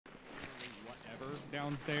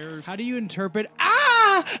downstairs. How do you interpret?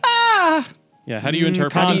 Yeah, how do you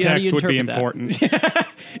interpret context would be interpret that? important.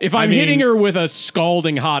 If I'm hitting her with a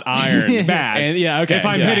scalding hot iron, Bad. And, yeah, okay. If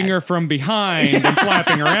I'm hitting her from behind and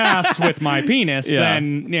slapping her ass with my penis,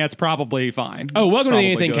 then yeah, it's probably fine. Oh, welcome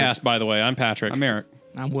Probably to the good. AnythingCast, by the way. I'm Patrick. I'm Eric.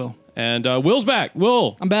 I'm Will. And Will's back.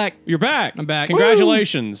 Will, I'm back. you're back. I'm back.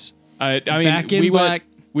 Congratulations. I mean, Back in we black.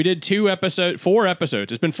 we did 4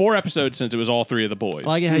 episodes. It's been 4 episodes since it was all 3 of the boys. I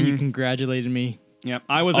like it how you congratulated me Yep,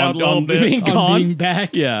 I was On- out a little on bit. being on gone. being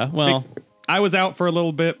back. Yeah, well, I was out for a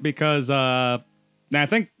little bit because now I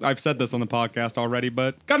think I've said this on the podcast already,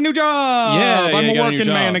 but got a new job. Yeah, I'm you a got a new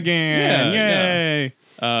working man job. again.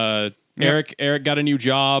 Yeah, Yay! Eric got a new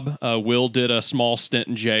job. Will did a small stint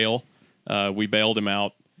in jail. We bailed him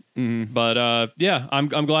out. But yeah, I'm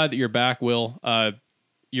glad that you're back, Will.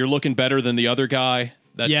 You're looking better than the other guy.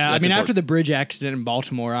 I mean, after the bridge accident in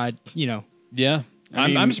Baltimore, yeah, I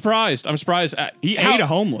mean- I'm surprised. I'm surprised. He ate a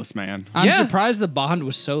homeless man. I'm Yeah. surprised the bond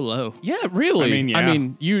was so low. Yeah, really. I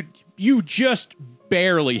mean, yeah. You just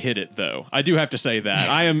barely hit it though. I do have to say that.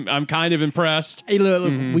 I'm kind of impressed. Hey,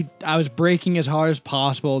 look, I was braking as hard as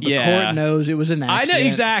possible. The Yeah. court knows it was an I accident. know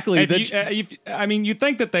exactly. I mean, you'd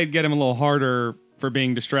think that they'd get him a little harder for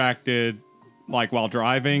being distracted, like while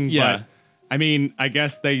driving. Yeah. But, I mean, I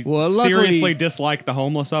guess they luckily- seriously dislike the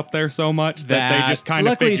homeless up there so much that they just kind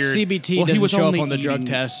of luckily figured. CBT well, he doesn't was show up only on the drug eating-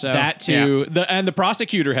 test. So that too. And the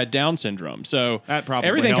prosecutor had Down syndrome, so That probably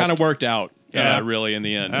everything kind of helped. worked out. Yeah. really in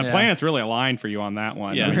the end. That Yeah. planet's really aligned for you on that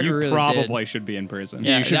one. Yeah. I mean, It you really probably should be in prison.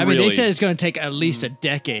 Yeah, You should I mean, really- they said it's going to take at least a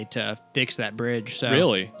decade to fix that bridge. So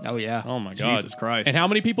Really? Oh yeah. Oh my god. Jesus Christ. And how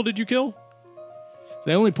many people did you kill?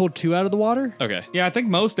 They only pulled 2 out of the water. Okay. Yeah, I think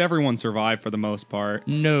most everyone survived for the most part.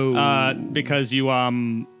 No. Because you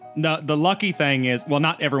no, the lucky thing is, well,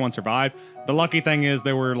 not everyone survived. The lucky thing is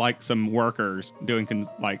there were like some workers doing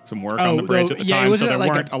some work on the bridge at the yeah, it time, so wasn't there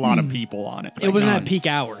like weren't a lot of people on it. it wasn't God. at peak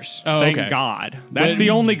hours. Oh, Thank okay. God. That's the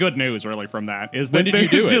only good news, really, from that. Is that When did you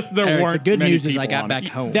do it? Just there Eric, weren't the good many news is I people got on back it.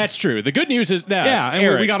 home. That's true. The good news is that Yeah, and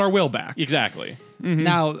Eric, we got our will back. exactly.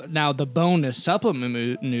 Now the bonus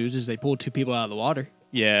supplement news is they pulled 2 people out of the water.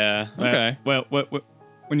 Yeah. Okay. Well,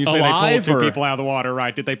 when you say Alive they pulled 2 or- people out of the water,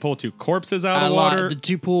 right? Did they pull 2 corpses out of the Alive- water? The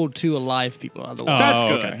 2 pulled 2 alive people out of the water. That's Oh,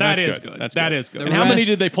 good. okay. That That's is good. good. That's That good. is good. And how many rest-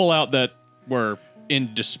 did they pull out that were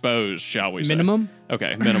indisposed, shall we say? Minimum?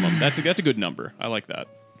 Okay, minimum. That's a good number. I like that.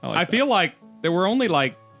 I feel like there were only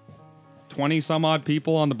like 20 some odd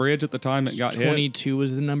people on the bridge at the time that got hit. 22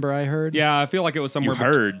 was the number I heard. Yeah, I feel like it was somewhere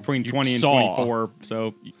between You 20 and saw. 24.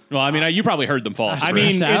 So, Well, I mean, you probably heard them fall. I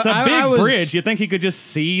mean, I- it's a I big was- bridge. You think he could just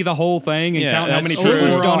see the whole thing and Yeah, count how that's many true. people It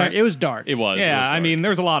was were on dark. it? It was dark. it was. Yeah, it was I dark. mean,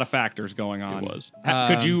 there's a lot of factors going on. It was.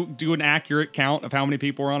 Could you do an accurate count of how many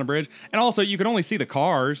people were on a bridge? And also, you could only see the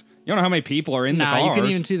cars. You don't know how many people are in the Nah, cars. you couldn't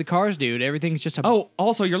even see the cars, dude. Everything's just a. Oh,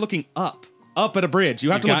 also, you're looking up at a bridge.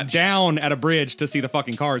 You have to look down at a bridge to see the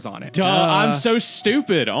fucking cars on it. Duh, I'm so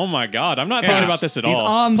stupid. Oh my god, I'm not thinking about this at He's all.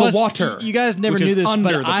 on Plus, the water. You guys never which knew is this, under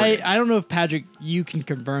but the bridge. I don't know if Patrick, you can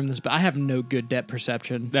confirm this, but I have no good depth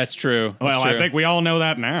perception. That's true. That's Well, true. I think we all know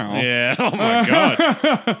that now. Yeah. Oh my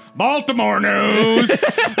god. Baltimore news.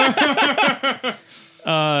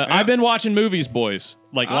 I've been watching movies, boys.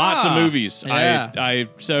 Like lots of movies. Yeah.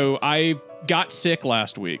 I got sick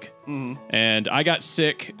last week, and I got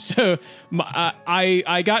sick. So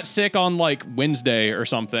I got sick on like Wednesday or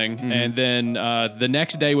something, and then the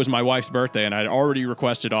next day was my wife's birthday, and I'd already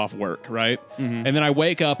requested off work, right? And then I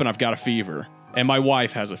wake up and I've got a fever, and my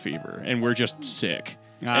wife has a fever, and we're just sick.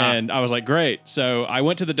 And I was like, great. So I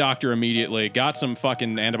went to the doctor immediately, got some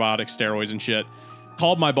fucking antibiotics, steroids, and shit.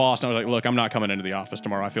 Called my boss, and I was like, look, I'm not coming into the office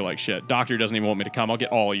tomorrow. I feel like shit. Doctor doesn't even want me to come. I'll get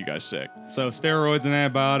all you guys sick. So steroids and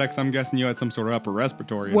antibiotics. I'm guessing you had some sort of upper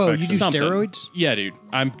respiratory Whoa, infection. you do Something. steroids? Yeah, dude.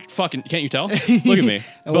 I'm fucking... Can't you tell? Look at me.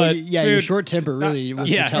 Well, But yeah, your dude, short temper really was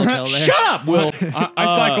yeah. the telltale there. Shut up, Will. I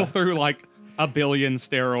cycle through like 1 billion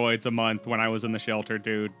steroids a month when I was in the shelter,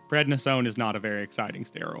 dude. Prednisone is not a very exciting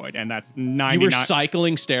steroid, and that's 99. You were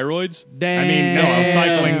cycling steroids? Damn. I mean, no, I was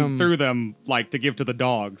cycling through them like to give to the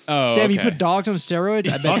dogs. Oh, Damn, okay. you put dogs on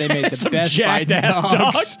steroids? I bet they made the Some best jacked fighting ass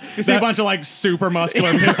dogs. You see a bunch of like super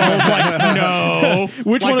muscular pit bulls, like no.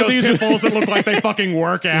 Which like one of those these- pit bulls that look like they fucking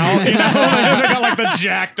work out? You know, they got like the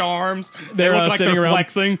jacked arms. They They're look like sitting they're around,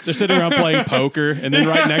 flexing. They're sitting around playing poker, and then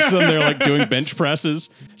right next to them, they're like doing bench presses.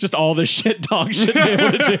 Just all this shit dogs should be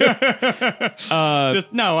able to do.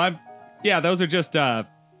 Just no, I'm. Yeah, those are just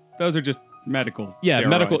medical. Yeah, steroids.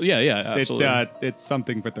 medical. Yeah, absolutely. It's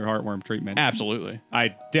something with their heartworm treatment. Absolutely.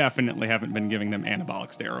 I definitely haven't been giving them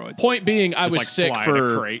anabolic steroids. Point being, I Just was like sick slide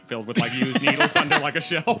for a crate filled with like used needles under like a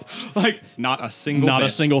shelf. Like not a single. not bit. a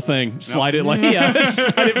single thing. Slide it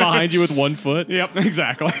slide it behind you with one foot. Yep,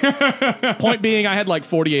 exactly. Point being, I had like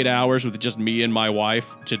 48 hours with just me and my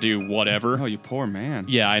wife to do whatever. Oh, you poor man.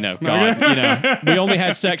 Yeah, I know. God, we only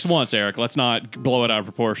had sex once, Eric. Let's not blow it out of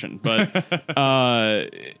proportion. But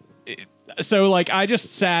so like I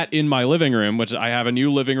just sat in my living room, which I have a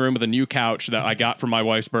new living room with a new couch that I got for my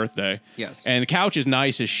wife's birthday. Yes. And the couch is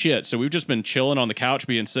nice as shit. So we've just been chilling on the couch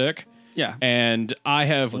being sick. Yeah. And I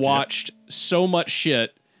have watched so much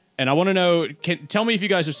shit. And I want to know, tell me if you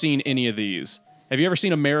guys have seen any of these. Have you ever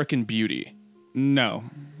seen American Beauty? No.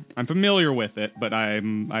 I'm familiar with it, but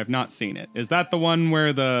I've not seen it. Is that the one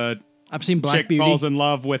where the I've seen Black chick Beauty. falls in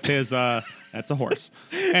love with his that's a horse.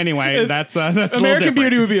 Anyway, that's American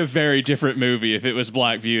Beauty would be a very different movie if it was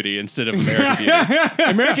Black Beauty instead of American Beauty.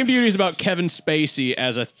 American Beauty is about Kevin Spacey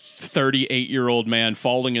as a 38-year-old man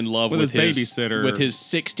falling in love with his babysitter, with his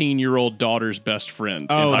 16-year-old daughter's best friend.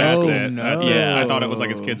 Oh, that's school. it. No. That's Yeah. it. I thought it was like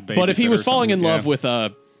his kid's babysitter. But if he was or falling in something. love Yeah. with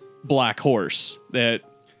a black horse, that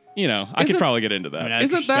I could probably get into that. I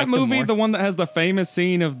Isn't that respect him movie more. the one that has the famous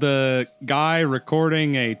scene of the guy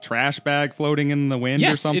recording a trash bag floating in the wind or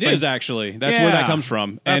Yes, something? it is actually. That's where that Yeah. comes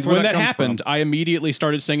from. That's And where when that that comes happened, from. I immediately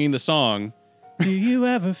started singing the song. Do you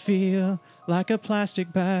ever feel like a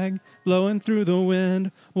plastic bag blowing through the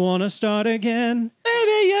wind? Wanna start again?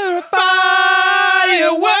 Baby, you're a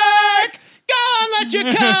firework. Go on, let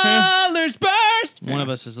your colors burst. One of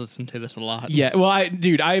us has listened to this a lot. Yeah, well, I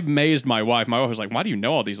amazed my wife. My wife was like, "Why do you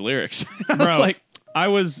know all these lyrics?" I was Bro, like, I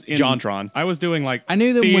was in JonTron. I was doing like I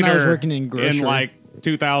knew them when I was theater working in grocery. in like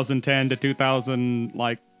 2010 to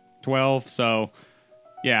 2012. So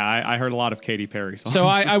yeah, I heard a lot of Katy Perry songs. So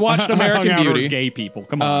I watched I hung American out with Beauty. gay people.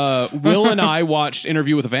 Come on. Will and I watched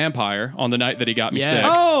Interview with a Vampire on the night that he got me Yeah. sick.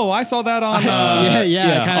 Oh, I saw that on. yeah.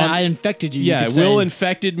 yeah, Kind of. on- I infected you. Yeah, you could Will say.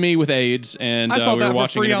 infected me with AIDS, and I saw we that were for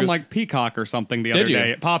watching free Interview- on like Peacock or something the other Did you?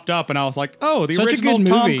 day. It popped up, and I was like, "Oh, the Such a original good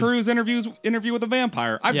Tom movie. Cruise interview with a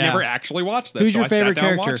vampire." I've Yeah. never actually watched this. Who's so your I favorite sat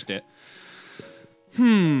down and character? watched it.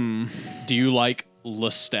 Do you like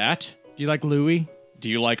Lestat? Do you like Louis? Do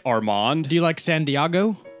you like Armand? Do you like San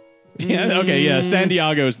Diego? Yeah, okay, yeah. San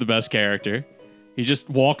Diego is the best character. He just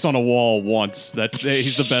walks on a wall once.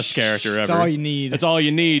 He's the best character ever. That's all you need. That's all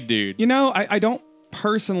you need, dude. You know, I don't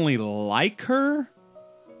personally like her,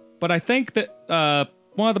 but I think that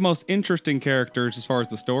one of the most interesting characters as far as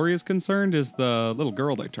the story is concerned is the little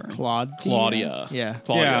girl they turned. Claudia. Yeah.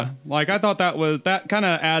 Claudia. Yeah, like I thought that kind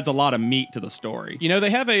of adds a lot of meat to the story. You know, they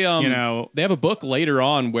have a they have a book later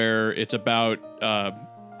on where it's about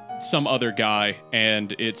some other guy,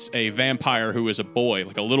 and it's a vampire who is a boy,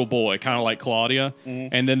 like a little boy, kind of like Claudia,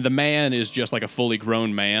 and then the man is just like a fully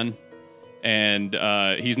grown man, and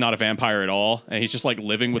he's not a vampire at all, and he's just like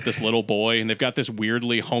living with this little boy, and they've got this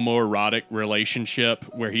weirdly homoerotic relationship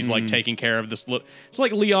where he's like taking care of this little. It's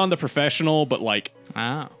like Leon the Professional, but like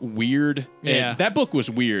Wow. weird. Yeah. And that book was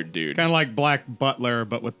weird, dude. kind of like Black Butler,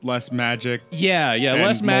 but with less magic. Yeah, And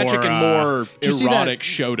less magic more, and more Did you see that erotic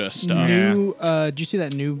Shota stuff. Yeah. New, did you see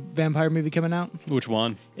that new vampire movie coming out? Which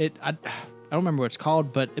one? I don't remember what it's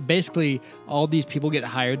called, but it basically all these people get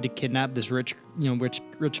hired to kidnap this rich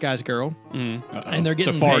guy's girl, and they're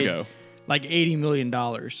getting Fargo. paid like $80 million.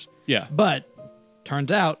 Yeah. But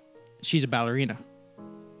turns out she's a ballerina.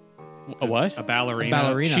 A what? A ballerina. A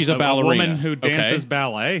ballerina. She's a ballerina. A woman who Okay. dances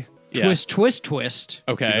ballet. Yeah. Twist, twist, twist.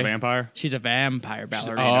 Okay. She's a vampire. She's a vampire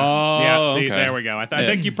ballerina. Oh, Yeah, see, okay. there we go. I Yeah.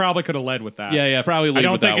 think you probably could have led with that. Yeah, probably lead I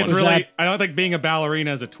don't with think that it's one. really. I don't think being a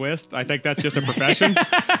ballerina is a twist. I think that's just a profession.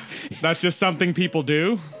 That's just something people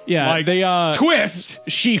do. Yeah, like they twist.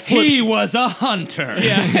 she flips. He was a hunter.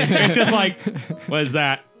 Yeah, it's just like, what is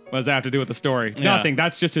that? What does that have to do with the story? Yeah. Nothing.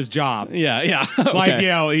 That's just his job. Yeah. Like, Okay. you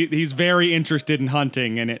know, he's very interested in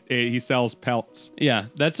hunting, and he sells pelts. Yeah,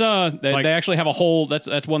 that's like- they actually have a whole. That's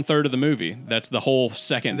 1/3 of the movie. That's the whole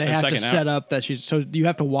second. They have to second set act. up that she's so you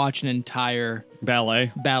have to watch an entire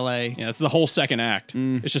Ballet. ballet. Yeah, it's the whole second act.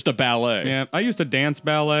 It's just a ballet. Yeah, I used to dance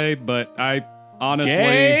ballet, but I honestly.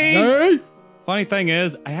 Gay? Funny thing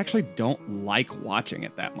is, I actually don't like watching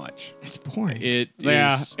it that much. It's boring. It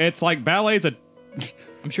Yeah, is. it's like ballet's a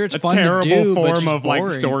I'm sure it's a fun terrible to do, but form just of like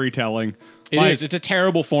boring. storytelling. It Like, is. It's a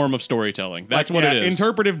terrible form of storytelling. That's like, what yeah, it is.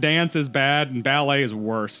 Interpretive dance is bad, and ballet is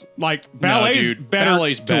worse. Like ballet is dude, better.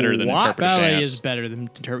 ballet's to better than watch. interpretive Ballet dance. is better than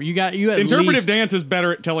you got you at Interpretive least, dance is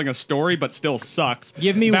better at telling a story, but still sucks.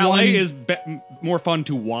 Give me ballet one- is more fun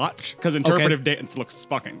to watch because interpretive dance looks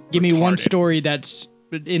fucking. Give me one retarded. story that's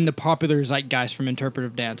in the popular zeitgeist from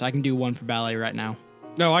interpretive dance. I can do one for ballet right now.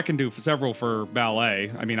 No, I can do several for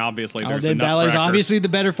ballet. I mean, obviously, there's then the ballet is Nutcracker. obviously the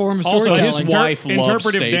better form of Also, storytelling. his wife loves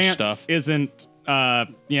interpretive stage dance stuff. isn't,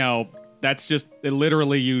 that's just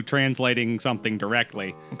literally you translating something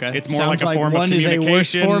directly. Okay. It's more Sounds like a form of one is a worse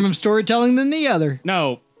communication. form of storytelling than the other.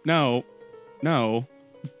 No.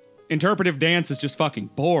 Interpretive dance is just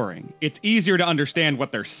fucking boring. It's easier to understand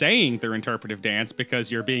what they're saying through interpretive dance because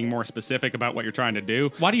you're being more specific about what you're trying to do.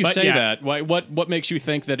 Why do you But say yeah, that? What makes you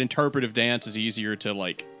think that interpretive dance is easier to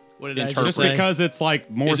like? What did I interpret? just Just say? because it's like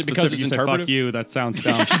more Is it specific. because it's You said, interpretive? fuck you, that sounds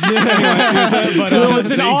dumb. Well,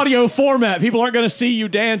 it's an audio format. People aren't going to see you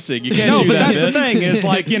dancing. You can't No, do but that. that's the man. thing is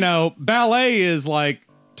like, ballet is like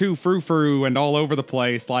too frou-frou and all over the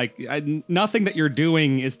place. Like nothing that you're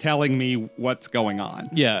doing is telling me what's going on.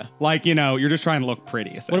 Yeah. Like, you're just trying to look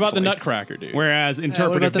pretty. What about the essentially. Nutcracker, dude? Whereas What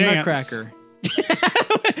interpretive about the dance, Nutcracker?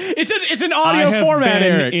 It's an I audio have format, been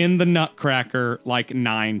Eric. in the Nutcracker like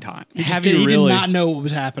 9 times. Have He you did really? not know what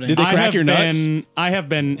was happening. Did they crack your nuts? I have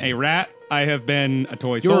been a rat. I have been a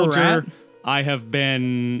toy You're a soldier. rat? I have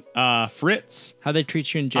been Fritz. How they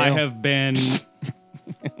treat you in jail? I have been,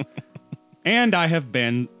 and I have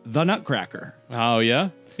been the Nutcracker. Oh yeah.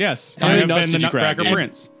 Yes, How I many have nuts been the did you crack, Nutcracker dude?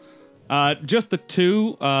 Prince. Just the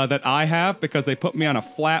 2 that I have because they put me on a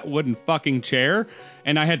flat wooden fucking chair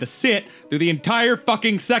and I had to sit through the entire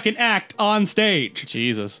fucking second act on stage.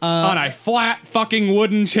 Jesus. On a flat fucking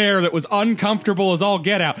wooden chair that was uncomfortable as all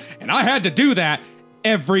get out. And I had to do that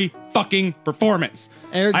every fucking performance.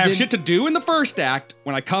 Eric, I have did- shit to do in the first act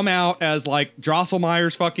when I come out as like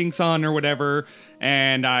Drosselmeyer's fucking son or whatever,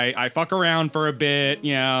 and I fuck around for a bit,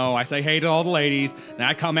 I say hey to all the ladies, and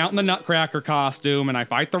I come out in the Nutcracker costume and I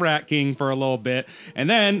fight the Rat King for a little bit, and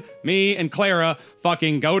then me and Clara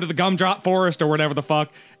fucking go to the Gumdrop Forest or whatever the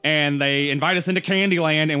fuck, and they invite us into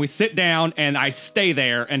Candyland, and we sit down and I stay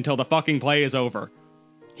there until the fucking play is over.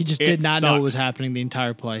 He just It did not know what sucked. was happening the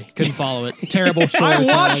entire play. Couldn't follow it. Terrible I storytelling.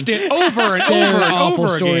 watched it over and Very over and awful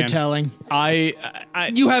over again. storytelling.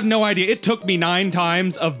 You have no idea. It took me 9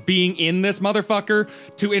 times of being in this motherfucker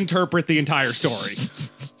to interpret the entire story.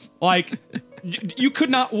 Like, you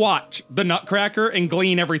could not watch the Nutcracker and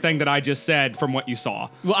glean everything that I just said from what you saw.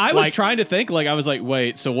 Well, I was Like, trying to think. Like, I was like,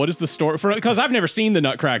 wait. So, what is the story? Because I've never seen the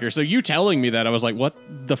Nutcracker. So, you telling me that, I was like, what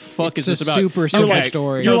the fuck It's is this a about? super You're simple like,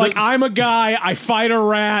 story. You're So like, I'm a guy. I fight a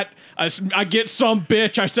rat. I get some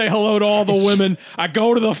bitch. I say hello to all the women. I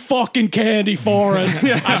go to the fucking candy forest.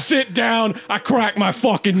 I sit down. I crack my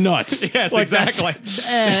fucking nuts. Yes, Like, exactly.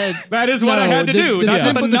 Uh, That is what I had to do. That's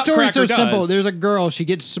what the the story's so Nutcracker simple. does. There's a girl. She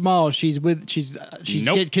gets small. She's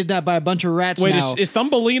Nope. get kidnapped by a bunch of rats Wait, now. is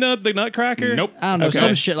Thumbelina the Nutcracker? Nope. I don't know, Okay.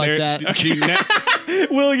 some shit like There- that. she ne-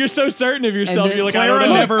 Will, you're so certain of yourself. then You're like, I Clara don't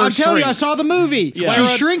know. never I'm telling you, I shrinks. saw the movie. Yeah. She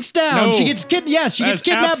Clara- shrinks down. No. She gets she That gets is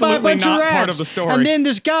kidnapped by a absolutely bunch of not rats. part of the story. And then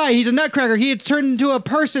this guy, he's a nutcracker. He gets turned into a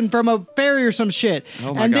person from a fairy or some shit.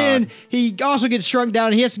 Oh my and then God. he also gets shrunk down.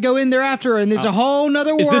 And he has to go in there after her. And there's a whole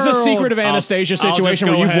nother world. Is this a Secret of Anastasia I'll just situation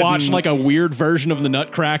go where you've ahead watched and- like a weird version of the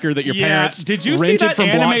Nutcracker that your Yeah. parents Did you see rented that from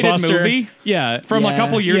animated Blockbuster? movie? Yeah. From a Yeah.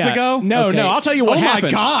 couple years Yeah. ago? No, Okay. no. I'll tell you what Oh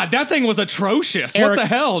happened. my God, that thing was atrocious. Eric, what the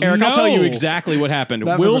hell? Eric, I'll tell you No. exactly what happened.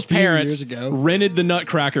 That was Will's a few parents years ago. rented the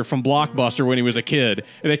Nutcracker from Blockbuster when he was a kid.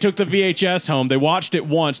 And they took the VHS home. They watched it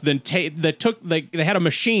once. Then they had a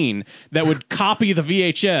machine that would copy the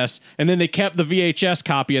VHS, and then they kept the VHS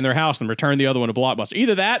copy in their house and returned the other one to Blockbuster.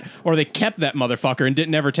 Either that, or they kept that motherfucker and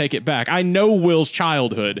didn't ever take it back. I know Will's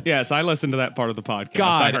childhood. Yes, I listened to that part of the podcast.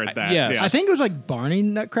 God, I heard that. yes. Yeah. I think it was like Barney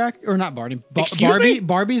Nutcracker, or not Barney. Excuse Barbie, me?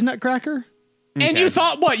 Barbie's Nutcracker. And you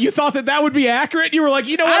thought what? You thought that would be accurate? You were like,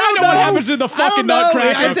 you know what? I don't know what know. happens in the fucking I don't know.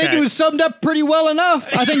 Nutcracker. I think it was summed up pretty well enough.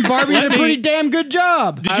 I think Barbie did a pretty damn good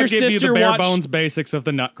job. Did I'll your give you sister the bare watch? bones basics of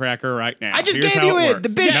the Nutcracker right now. I just Here's gave how you it.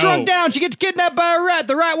 works. The bitch No. shrunk down. She gets kidnapped by a rat.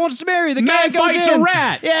 The rat wants to marry the guy. Man goes fights in. a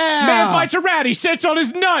rat. Yeah. Man fights a rat. He sits on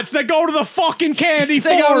his nuts. They go to the fucking candy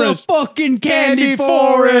They go to the forest. fucking candy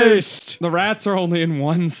forest. The rats are only in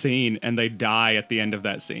one scene, and they die at the end of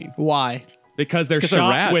that scene Why? because they're 'Cause they're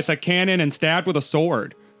shot rats. with a cannon and stabbed with a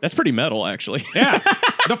sword. That's pretty metal, actually. Yeah,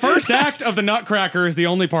 the first act of the Nutcracker is the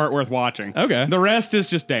only part worth watching. Okay. The rest is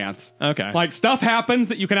just dance. Okay. Like stuff happens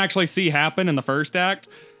that you can actually see happen in the first act,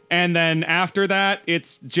 and then after that,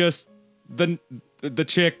 it's just the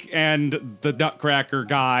chick and the Nutcracker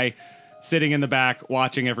guy sitting in the back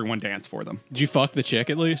watching everyone dance for them. Did you fuck the chick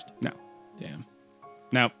at least? No. Damn.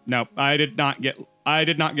 No, I did not get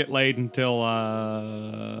laid until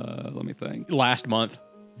let me think. Last month.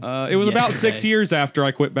 It was about Yesterday. 6 years after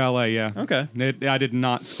I quit ballet. Yeah. Okay. I did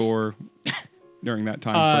not score during that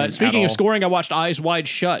time frame. Speaking at of all. scoring, I watched Eyes Wide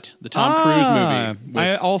Shut, the Tom Cruise movie.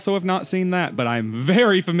 I also have not seen that, but I'm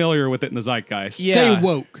very familiar with it in the zeitgeist. Stay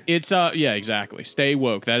woke. It's yeah, exactly. Stay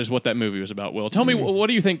woke. That is what that movie was about. Will, tell me, what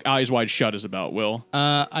do you think Eyes Wide Shut is about? Will?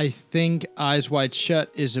 I think Eyes Wide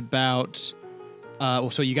Shut is about.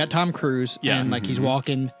 So you got Tom Cruise, and like he's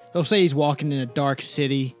walking. He'll say he's walking in a dark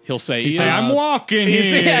city. He'll say, I'm walking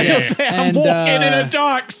here. He'll say, I'm walking in a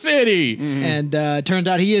dark city. And turns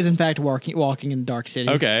out he is, in fact, walking in a dark city.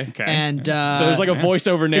 Okay. And So it's like a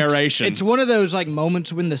voiceover narration. It's one of those like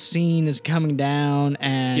moments when the scene is coming down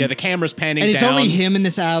and yeah, the camera's panning and down. it's only him in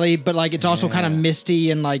this alley, but like it's also kind of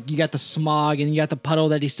misty and like you got the smog and you got the puddle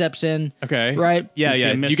that he steps in. Okay. Right? Yeah, see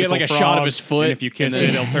a You get like a mystical shot of frog, his foot. and if you kiss it,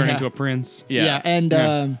 it'll turn into a prince. Yeah.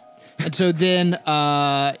 And so then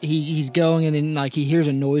he's going and then like he hears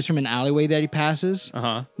a noise from an alleyway that he passes.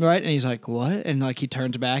 Uh-huh. Right? And he's like, what? And like he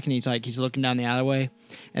turns back and he's looking down the alleyway.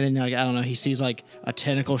 And then like, I don't know, he sees like a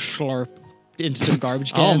tentacle slurp into some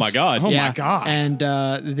garbage cans. Oh my god. Oh my God. And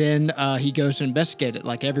then he goes to investigate it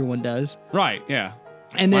like everyone does. Right, yeah.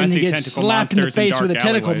 And When I then he see gets tentacle slapped in the monsters in face with a dark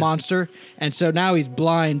tentacle alleyways. monster. And so now he's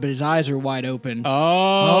blind, but his eyes are wide open.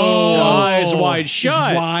 Oh, So- Eyes Wide He's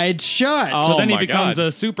Shut. wide shut. Oh So then he my becomes God. a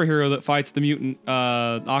superhero that fights the mutant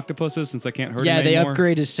octopuses since they can't hurt Yeah, him they anymore.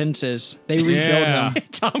 upgrade his senses. They rebuild Yeah. him.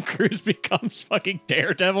 Tom Cruise becomes fucking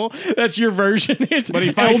Daredevil. That's your version. It's But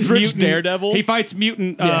he fights Eldritch mutant, Daredevil. He fights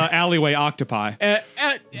mutant alleyway octopi.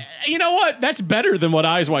 You know what? That's better than what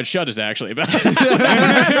Eyes Wide Shut is actually about.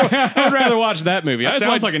 I'd rather watch that movie. That Eyes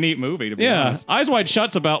sounds Wide, like a neat movie, to be yeah. honest. Eyes Wide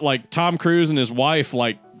Shut's about like Tom Cruise and his wife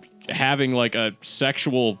like having like a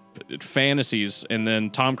sexual fantasies, and then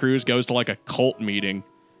Tom Cruise goes to like a cult meeting,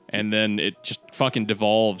 and then it just fucking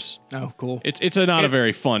devolves. Oh, cool. It's not a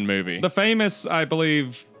very fun movie. The famous, I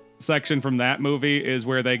believe, section from that movie is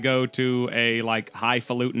where they go to a like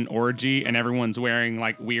highfalutin orgy and everyone's wearing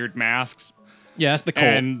like weird masks yeah, that's the cult.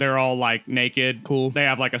 and they're all like naked. Cool. They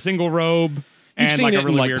have like a single robe You've and seen like it a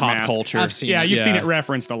really in like weird pop mask. culture. I've seen Yeah, it. you've seen it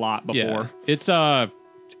referenced a lot before. Yeah. It's I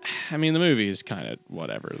mean the movie is kind of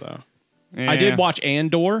whatever though. Yeah. I did watch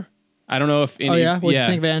Andor. I don't know if any. Oh, yeah? What'd you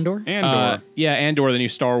think of Andor? Andor. Yeah, Andor, the new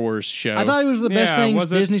Star Wars show. I thought it was the best Yeah, thing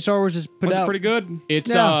was it- Disney Star Wars has put Was out. it pretty good?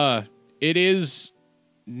 it's Yeah. it is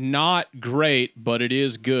not great, but it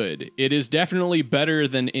is good. It is definitely better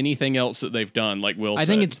than anything else that they've done. Like Will said, I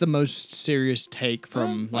think it's the most serious take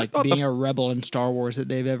from I like thought being the- a rebel in Star Wars that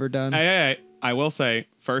they've ever done. Hey, I will say,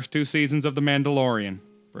 first 2 seasons of The Mandalorian,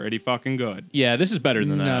 pretty fucking good. yeah, this is better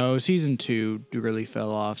than that. No, season 2 really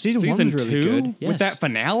fell off. Season 1 Season was really 2 good. Yes. with that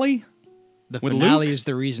finale? the with finale Luke? is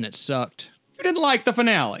the reason it sucked, You didn't like the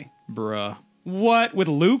finale. bruh. What, with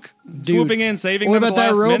Luke swooping in, saving What them about at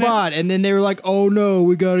that the last minute? robot? And then they were like, "Oh no,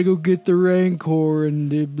 we gotta go get the Rancor," and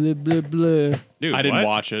blah blah blah. Dude, I didn't what?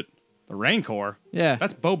 watch it. The Rancor? Yeah.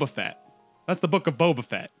 That's Boba Fett. That's the Book of Boba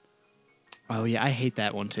Fett. Oh yeah, I hate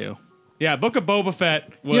that one too. Yeah, Book of Boba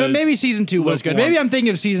Fett was... You know, maybe season 2 was good. lukewarm. Maybe I'm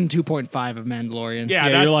thinking of season 2.5 of Mandalorian. Yeah,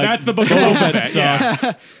 Yeah, you're like, that's the Book of Boba Fett. sucked.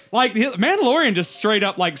 Yeah. Like, Mandalorian just straight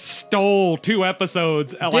up, like, stole 2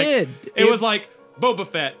 episodes. Like, Did. It was like, Boba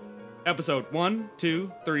Fett, episode 1,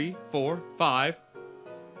 2, 3, 4, 5.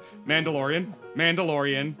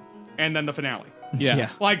 Mandalorian, and then the finale. Yeah.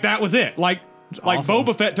 Like, that was it. Like awful.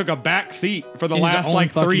 Boba Fett took a back seat for the In his last, own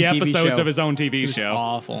like, 3 fucking TV episodes show. of his own TV show.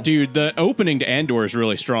 Awful. Dude, the opening to Andor is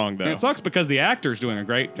really strong though. It sucks because the actor's doing a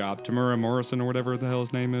great job. Tamura Morrison or whatever the hell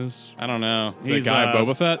his name is. I don't know. The He's, guy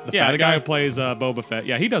Boba Fett? Yeah, fat the guy who plays Boba Fett.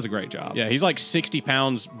 Yeah, he does a great job. Yeah, he's like 60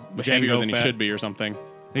 pounds heavier than he Fett. should be or something.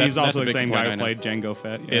 He's That's also a the big same guy complaint who I know. played Jango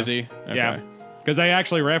Fett. Yeah. Is he? Okay. Yeah. Because they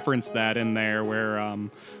actually referenced that in there where,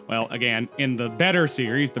 well, again, in the better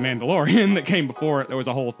series, The Mandalorian, that came before it, there was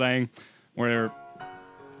a whole thing where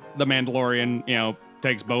the Mandalorian, you know,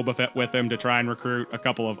 takes Boba Fett with him to try and recruit a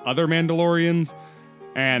couple of other Mandalorians.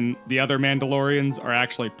 And the other Mandalorians are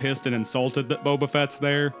actually pissed and insulted that Boba Fett's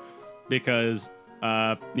there because,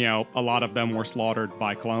 you know, a lot of them were slaughtered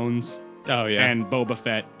by clones. Oh, yeah. And Boba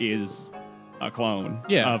Fett is a clone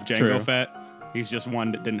Yeah, of Jango true. Fett. He's just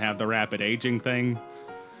one that didn't have the rapid aging thing.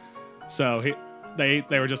 So they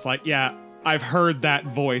were just like, yeah, I've heard that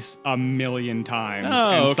voice a million times Oh,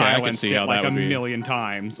 and okay, I can silenced see it how like that a would be. million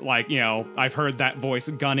times. Like, you know, I've heard that voice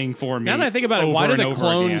gunning for me. Now that I think about it, over why do and the over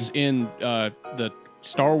clones again. in the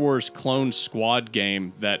Star Wars Clone Squad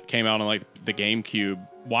game that came out on like the GameCube,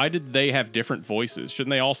 why did they have different voices? Shouldn't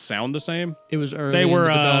they all sound the same? It was early They in were, the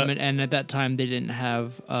development, and at that time they didn't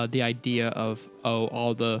have the idea of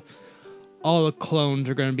all the clones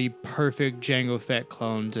are going to be perfect Jango Fett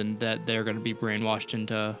clones, and that they're going to be brainwashed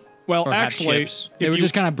into. Well, or have actually, chips. They were you-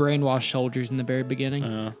 just kind of brainwashed soldiers in the very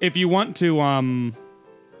beginning. if you want to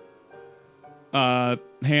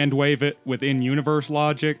hand wave it with in-universe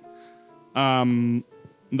logic.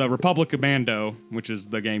 The Republic Commando, which is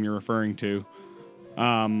the game you're referring to,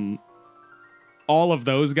 all of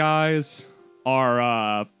those guys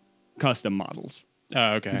are custom models.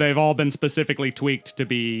 Oh, okay. They've all been specifically tweaked to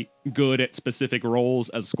be good at specific roles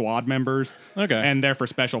as squad members. Okay. And they're for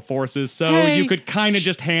special forces. So Hey, you could kind of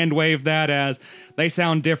just hand wave that as they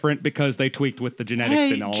sound different because they tweaked with the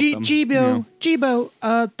genetics in all of them. Jibo,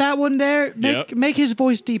 that one there, make his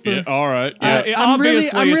voice deeper. Yeah, all right. I'm really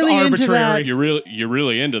it's into that. arbitrary. You're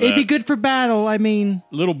really into that. It'd be good for battle. I mean,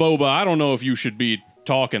 Little Boba, I don't know if you should be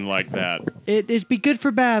talking like that. it'd be good for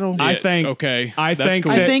battle. I think. Okay. I that's think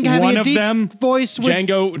cool. that I think having one a of deep them, voice would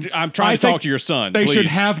Django, I'm trying I to talk think to your son. they please. should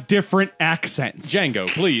have different accents. Django,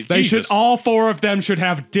 please. They Jesus. should. All four of them should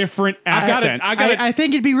have different got it. accents. I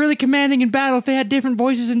think it'd be really commanding in battle if they had different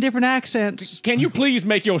voices and different accents. Can you please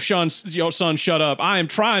make your son shut up? I am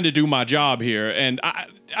trying to do my job here, and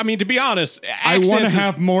I mean, to be honest, I want to accents is-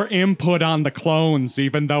 have more input on the clones,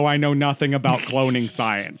 even though I know nothing about cloning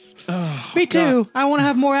science. Me too. I want to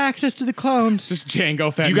have more access to the clones. Just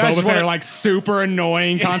Jango Fett You and guys Boba just Fett wanna- are like super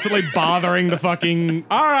annoying, constantly bothering the fucking.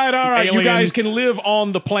 All right. You aliens. guys can live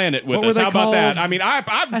on the planet with What were us. they How about that? called? I mean, I'm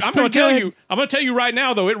going pretty to tell good. you. I'm going to tell you right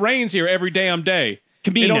now, though. It rains here every damn day.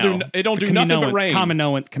 Camino. It don't do nothing but rain.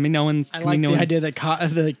 Kaminoans. I like the idea that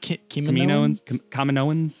Kaminoans.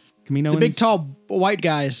 the big tall white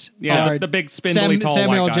guys. Yeah, are the big spindly tall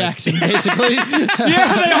Samuel white guys. Jackson, basically.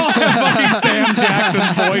 Yeah, they all have fucking Sam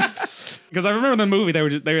Jackson's voice. Because I remember in the movie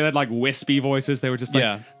they had like wispy voices. They were just like,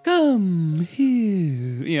 Yeah. "Come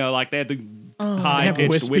here," you know, like they had the high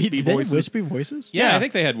pitched wispy voices. Wispy voices? Yeah, Yeah. I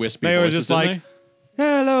think they had wispy They were voices, just didn't like,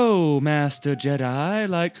 "Hello, Master Jedi.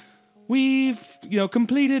 Like, we've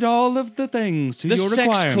completed all of the things to the your sex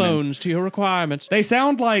requirements." clones to your requirements. They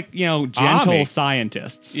sound like gentle Ami.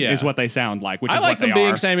 scientists. Yeah. Is what they sound like. Which I is like what they them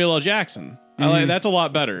being are. Samuel L. Jackson. I like that's a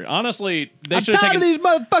lot better. Honestly, they I'm should have tired taken of these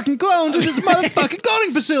motherfucking clones in this motherfucking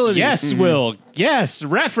cloning facility. Yes, Will. Yes,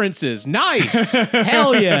 references. Nice.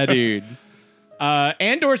 Hell yeah, dude.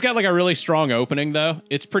 Andor's got like a really strong opening though.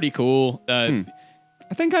 It's pretty cool.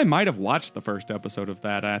 I think I might have watched the first episode of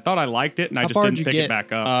that. I thought I liked it, and I just far didn't did you pick get? it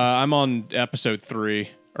back up. I'm on episode 3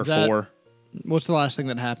 or Is that- 4. What's the last thing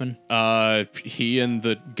that happened? He and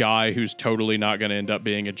the guy who's totally not going to end up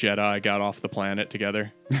being a Jedi got off the planet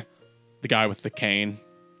together. The guy with the cane.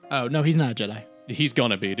 Oh, no, he's not a Jedi. He's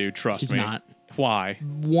gonna be, dude. Trust He's me. not. Why?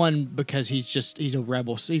 One, because he's a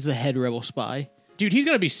rebel. He's the head rebel spy. Dude, he's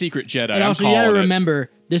gonna be secret Jedi. And I'm also, you gotta calling it.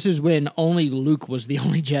 remember, this is when only Luke was the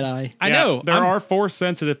only Jedi. I Yeah, know. there I'm- are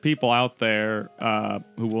Force-sensitive people out there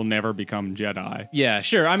who will never become Jedi. Yeah,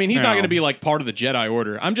 sure. I mean, he's not No. going to be like part of the Jedi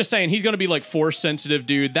Order. I'm just saying he's going to be like force sensitive,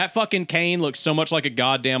 dude. That fucking cane looks so much like a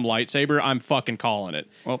goddamn lightsaber. I'm fucking calling it.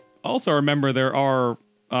 Well, also remember there are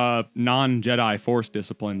non-Jedi Force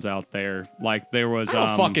disciplines out there. Like there was. I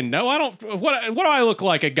don't fucking know. I don't. What do I look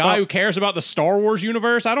like? A guy who cares about the Star Wars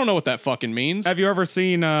universe? I don't know what that fucking means. Have you ever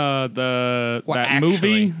seen Well, that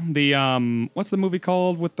movie? The what's the movie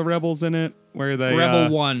called with the rebels in it? Where they Rebel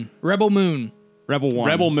One. Rebel Moon. Rebel One.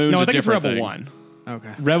 Rebel Moon's No, I a think it's different Rebel thing. One.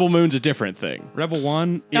 Okay. Rebel Moon's a different thing. Rebel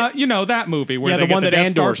One. Yeah. You know that movie where Yeah, they the one get that the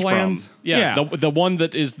Death Star Andor's plans. from. Yeah, the one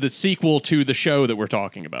that is the sequel to the show that we're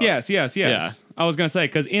talking about. Yes. Yeah. I was gonna say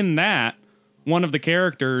because in that one of the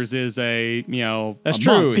characters is a That's a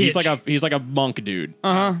true. monk. He's like a monk dude.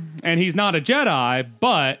 And he's not a Jedi,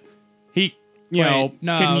 but he No,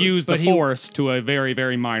 can use the but he- Force to a very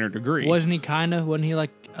very minor degree. Wasn't he kind of? Wasn't he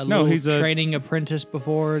like a No, little he's a- training apprentice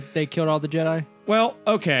before they killed all the Jedi? Well,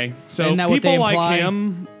 okay. So Isn't that what they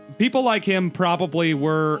people like him probably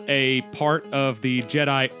were a part of the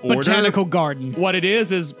Jedi Order. Botanical Garden. What it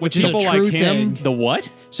is with Which is a people true like him. thing. The what?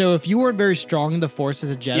 So if you weren't very strong in the Force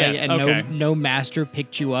as a Jedi Yes, and okay. no master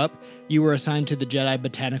picked you up, you were assigned to the Jedi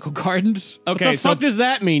Botanical Gardens. Okay, What the fuck does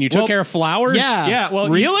that mean? You took Well, care of flowers? Yeah. Yeah, well,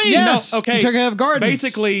 Really? Yes. No, okay. You took care of gardens.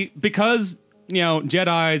 Basically, because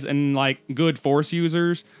Jedis and like good Force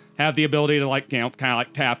users have the ability to kind of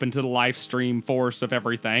like tap into the life stream force of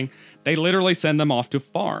everything. They literally send them off to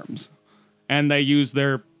farms, and they use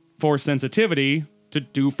their Force sensitivity to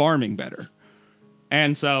do farming better.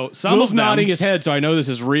 And so some Will's of them, nodding his head, so I know this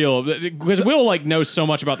is real. Because Will knows so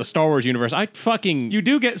much about the Star Wars universe. you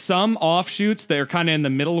do get some offshoots that are kind of in the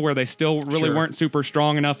middle where they still really Sure. weren't super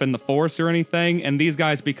strong enough in the Force or anything, and these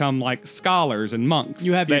guys become like scholars and monks.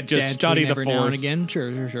 You have your that just dad study the every Force. now and again.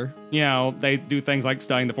 Sure. They do things like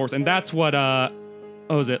studying the Force, and that's what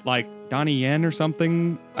what was it, like Donnie Yen or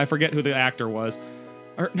something? I forget who the actor was.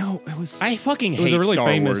 Or no, it was. I fucking was hate a really Star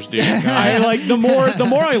famous Wars, dude. guy. I like the more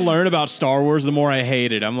I learn about Star Wars, the more I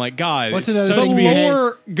hate it. I'm like, God, What's it's another so thing the to be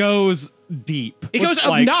lore goes deep. It goes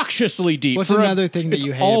Like, obnoxiously deep. What's for a- another thing that it's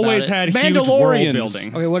you hate always about it? had huge world Mandalorians.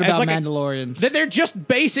 building. Okay, what It's about like a- Mandalorians? that they're just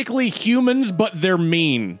basically humans, but they're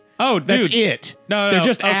mean. Oh, dude. That's it. No, they're no,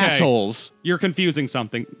 just okay. assholes. You're confusing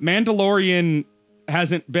something. Mandalorian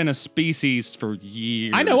hasn't been a species for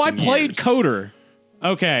years. I know. I and played years. Coder.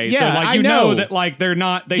 Okay, so Yeah, like I you know know. that like they're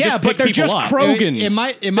not. They Yeah, just but pick they're people just up. Krogans. It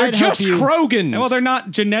might they're help just you. Krogans. Well, they're not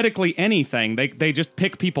genetically anything. They just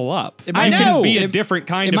pick people up. It You might can help. be a It- different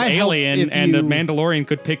kind it of might help alien, if and a you- Mandalorian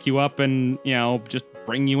could pick you up and just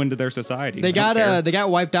bring you into their society. They I don't care. got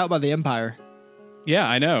wiped out by the Empire. Yeah,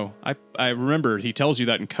 I know. I remember he tells you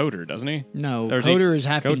that in Coder, doesn't he? No, Or is he- Kotor is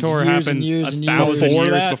happening KOTOR years happens and years and 1,000 years. Before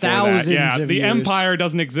years that? before Thousands that. Yeah, of the years. Empire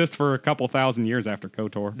doesn't exist for a couple thousand years after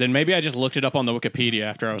KOTOR. Then maybe I just looked it up on the Wikipedia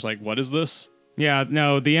after I was like, what is this? Yeah,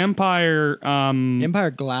 no, the Empire. The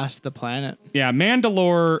Empire glassed the planet. Yeah,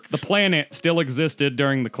 Mandalore, the planet, still existed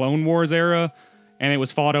during the Clone Wars era, and it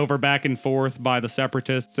was fought over back and forth by the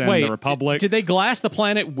Separatists and the Republic. Did they glass the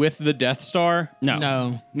planet with the Death Star? No,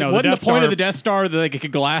 No. no. Wasn't Death the point Star- of the Death Star that they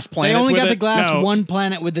could glass They planets only with got to it? glass No. one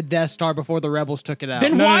planet with the Death Star before the rebels took it out.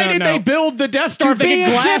 Then No, why no, did no. they build the Death Star if they be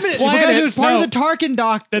could glass intimidated, because it was planets? part No. of the Tarkin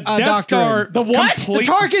The Death doctrine. Star. The what? The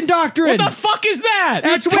Tarkin doctrine. What the fuck is that?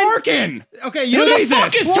 It's Tarkin. Okay, you Who know the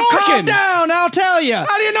fuck is Well, calm Tarkin? down. I'll tell you.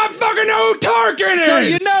 How do you not fucking know who Tarkin is? So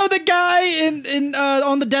you know the guy in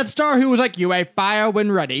on the Death Star who was like, "You may fire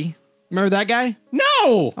when ready." Remember that guy?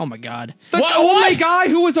 No. Oh my god. the only guy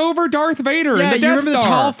who was over Darth Vader Yeah, in the you Death remember Star. the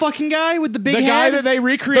tall fucking guy with the big The head? guy that they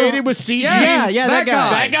recreated with CG. Yes. Yeah, that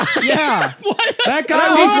guy. That guy. Yeah. What? That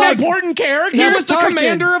guy He's was an like- important character. He That's was the Tarkin.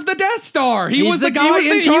 commander of the Death Star. He was the guy he was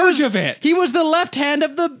in he charge was- of it. He was the left hand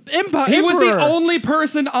of the Empire. He was the Emperor. only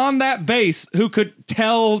person on that base who could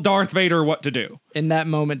tell Darth Vader what to do. in that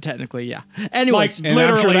moment, technically, yeah. Like Anyways, And I'm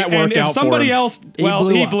literally, sure that worked and out if for somebody him. else, He well,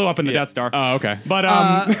 blew he up. blew up in the Death Star. Oh, okay. But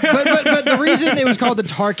but the reason it was called the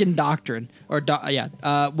Tarkin Doctrine,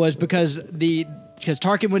 was because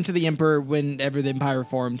Tarkin went to the Emperor whenever the Empire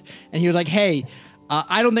formed, and he was like, "Hey,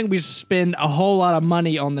 I don't think we spend a whole lot of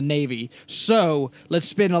money on the Navy, so let's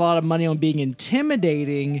spend a lot of money on being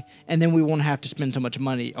intimidating, and then we won't have to spend so much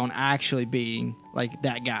money on actually being like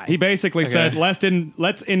that guy." he basically said,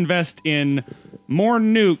 let's invest in more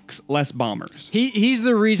nukes, less bombers. He's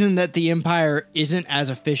the reason that the Empire isn't as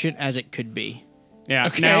efficient as it could be. Yeah.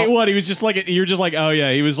 Okay, Now, what? He was just like, you're just like, oh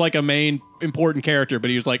yeah, he was like a main important character, but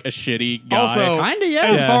he was like a shitty guy. also, Kinda, yeah.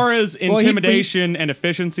 as Yeah. far as Well, intimidation and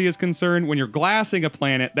efficiency is concerned, when you're glassing a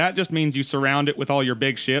planet, that just means you surround it with all your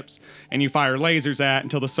big ships and you fire lasers at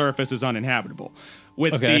until the surface is uninhabitable.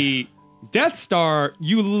 With Okay. the Death Star,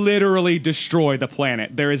 you literally destroy the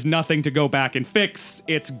planet. There is nothing to go back and fix.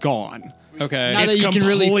 It's gone. Okay. Now It's that you can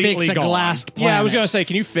really completely fix a gone. glassed planet. yeah, I was gonna say,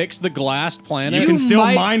 can you fix the glassed planet? You You can still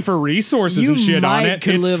might- mine for resources you and shit on might it.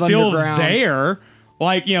 could It's live still underground. there.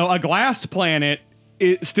 Like, a glassed planet,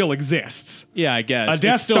 it still exists. yeah, I guess. A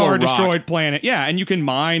Death It's still Star rock. destroyed planet. Yeah, and you can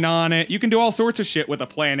mine on it. You can do all sorts of shit with a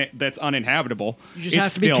planet that's uninhabitable. You just it's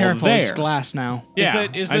have to be still careful. There. It's glass now. Yeah,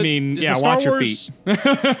 Is I the- mean, is yeah, the Star watch your Wars- feet.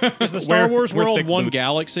 Is the Star Wars wear world thick one boots.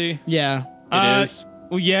 galaxy? Yeah. It is.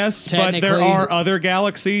 Well, yes, but there Technically- are other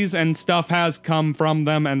galaxies and stuff has come from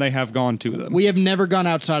them and they have gone to them. We have never gone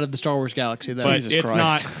outside of the Star Wars galaxy, though. but Jesus it's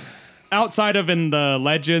Christ. not outside of in the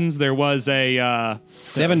legends. There was a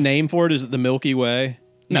They have a name for it. Is it the Milky Way?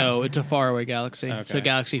 No, it's a faraway galaxy. It's a Okay.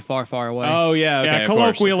 galaxy far, far away. Oh yeah. Okay, yeah, of course,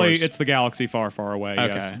 colloquially, of course. it's the galaxy far, far away.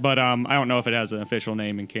 Yes, Okay. but I don't know if it has an official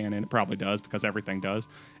name in canon. It probably does because everything does.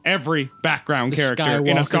 Every background The character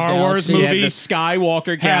in a Skywalker Star Wars galaxy. yeah, movie the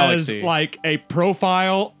Skywalker has galaxy. like a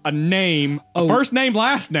profile, a name, a first name,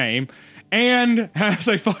 last name, and has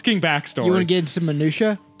a fucking backstory. You want to get into some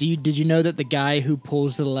minutia? Did you know that the guy who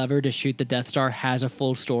pulls the lever to shoot the Death Star has a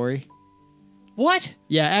full story? what?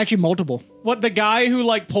 Yeah, actually multiple. What, the guy who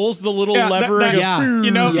like pulls the little Yeah, lever that- and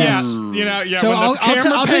goes, yeah. Yes. So when I'll the tell-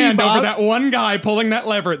 camera I'll tell you, panned over Bob. that one guy pulling that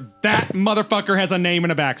lever, that motherfucker has a name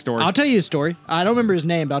and a backstory. I'll tell you a story. I don't remember his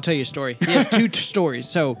name, but I'll tell you a story. He has two stories.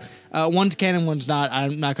 So one's canon, one's not.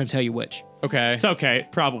 I'm not going to tell you which. okay. It's okay.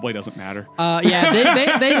 It probably doesn't matter.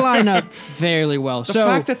 Yeah, they line up fairly well. The so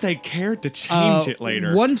fact that they cared to change it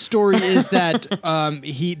later. One story is that when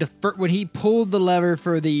he pulled the lever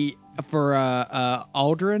for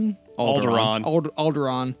Alderaan.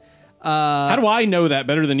 Alderaan. How do I know that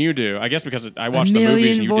better than you do? I guess because I A watched the movies and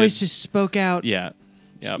million you voices spoke out, did. Yeah.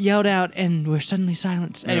 Yep. yelled out, and were suddenly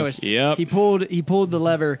silenced. Anyways, Yep. he pulled the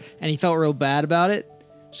lever, and he felt real bad about it.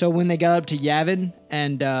 So when they got up to Yavin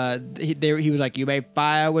and he was like, "You may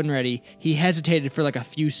fire when ready," he hesitated for like a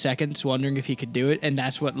few seconds, wondering if he could do it, and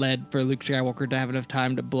that's what led for Luke Skywalker to have enough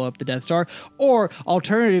time to blow up the Death Star. Or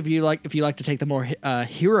alternatively, if you like to take the more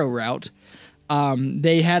hero route,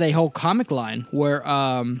 they had a whole comic line where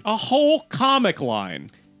a whole comic line,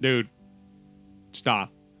 Dude, stop.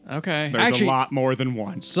 Okay, There's Actually- a lot more than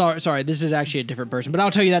one. Sorry, this is actually a different person, but I'll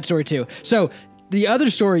tell you that story too. So the other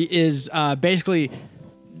story is basically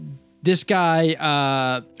this guy.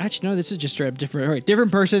 Actually, no, this is just straight up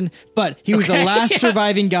different person, but he was the last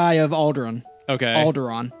surviving guy of Alderaan. Okay,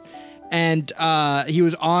 Alderaan, and he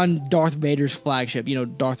was on Darth Vader's flagship. You know,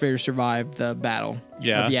 Darth Vader survived the battle of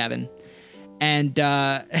Yavin, and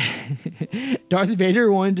Darth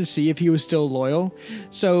Vader wanted to see if he was still loyal,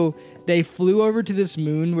 so they flew over to this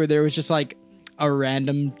moon where there was just like a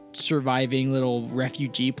random surviving little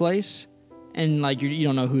refugee place, and like you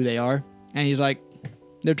don't know who they are, and he's like,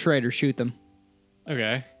 "They're traitors, shoot them."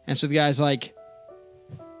 okay. And so the guy's like,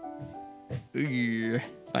 "If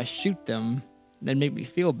I shoot them, then make me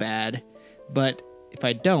feel bad, but if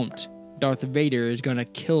I don't, Darth Vader is gonna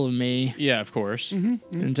kill me." Yeah, of course.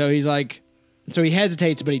 And so he's like, so he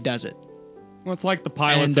hesitates, but he does it. Well, it's like the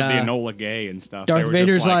pilots And, of the Enola Gay and stuff. Darth they were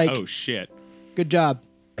Vader's just like, like- oh shit. Good job.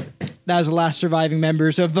 That was the last surviving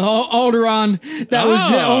members of the Alderaan. That was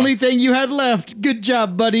the only thing you had left. Good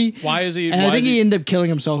job, buddy. Why is he? And why I think is he ended up killing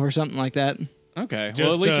himself or something like that. Okay. Well,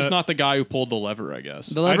 Just, at least uh, it's not the guy who pulled the lever, I guess.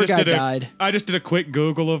 The lever guy died. I just did a quick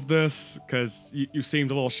Google of this because you seemed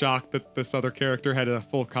a little shocked that this other character had a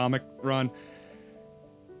full comic run.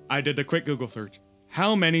 I did the quick Google search.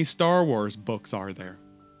 How many Star Wars books are there?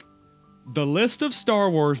 The list of Star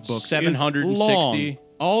Wars books 760. is long.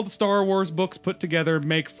 All the Star Wars books put together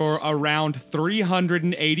make for around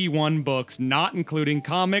 381 books, not including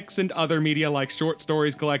comics and other media like short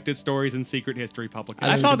stories, collected stories, and secret history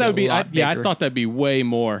publications. I thought that would be. a lot I bigger. thought that'd be way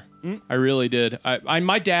more. I really did.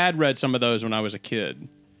 My dad read some of those when I was a kid,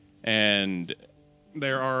 and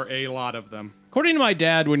There are a lot of them. according to my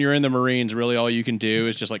dad, when you're in the Marines, really all you can do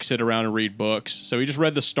is just like sit around and read books. So he just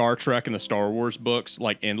read the Star Trek and the Star Wars books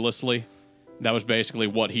like endlessly. That was basically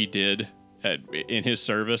what he did in his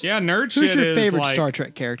service. Yeah, nerd Who's shit your is favorite like Star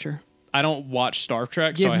Trek character? I don't watch Star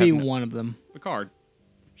Trek, so Give I me haven't- one of them. Picard.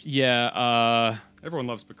 Yeah, Everyone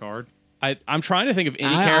loves Picard. I'm trying to think of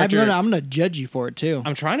any I'm character. gonna judge you for it too.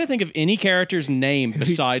 I'm trying to think of any character's name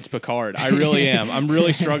besides Picard. I really am. I'm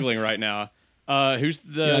really struggling right now. Who's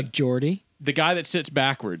You the like Geordi? the guy that sits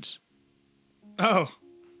backwards?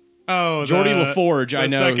 Oh, Geordie LaForge. I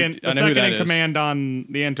know. Second, I the know who second that in is. command on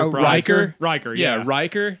the Enterprise. Riker? Riker. Yeah, Yeah.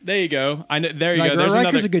 Riker. There you go. I know. There you Like, go. There's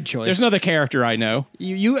Riker's another a good choice. There's another character I know.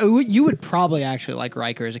 You would probably actually like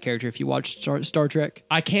Riker as a character if you watched Star Trek.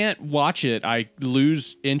 I can't watch it. I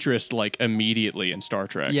lose interest like immediately in Star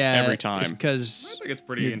Trek. Yeah, every time. because I think it's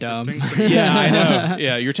pretty You're dumb. interesting. Yeah, I know.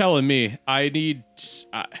 Yeah, you're telling me. I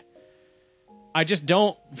just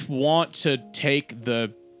don't want to take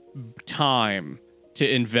the time to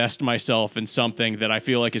invest myself in something that I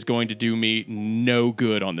feel like is going to do me no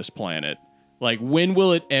good on this planet. Like, when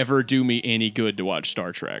will it ever do me any good to watch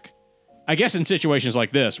Star Trek? I guess in situations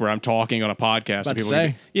like this where I'm talking on a podcast and people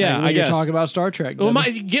I guess talk about Star Trek. well,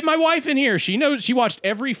 then. get my wife in here. She knows. She watched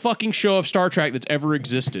every fucking show of Star Trek that's ever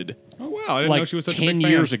existed. Oh wow, I didn't Like know she was such 10 a big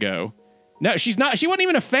fan. years ago. No, she's not. She wasn't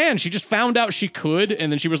even a fan. She just found out she could, and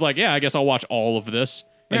then she was like, "Yeah, I guess I'll watch all of this,"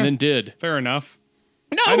 and Yeah. then did. Fair enough.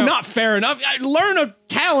 No, not fair enough. Learn a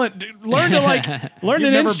talent. Learn to like learn You've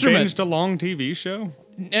an never instrument. binged a long TV show?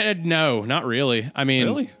 No, not really. I mean,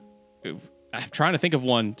 Really? I'm trying to think of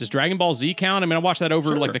one. Does Dragon Ball Z count? I mean, I watched that over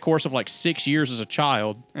Sure. like the course of like 6 years as a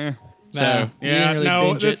child. Eh. So Nah. You Yeah, didn't really no,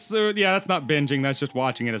 binge it. that's that's not binging. That's just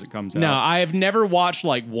watching it as it comes out. no, I have never watched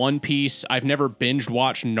like One Piece. I've never binged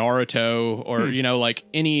watched Naruto or like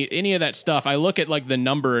any of that stuff. I look at like the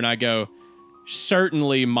number and I go,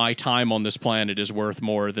 certainly my time on this planet is worth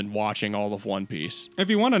more than watching all of One Piece. If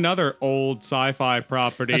you want another old sci-fi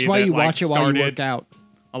property, That's why that, you like, watch it while you started work out.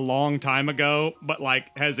 a long time ago, but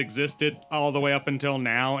like has existed all the way up until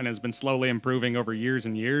now and has been slowly improving over years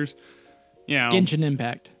and years. You know, Genshin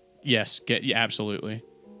Impact. Yes, yeah, absolutely.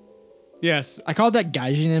 yes, I called that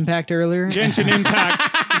Gaijin Impact earlier. Genshin Impact.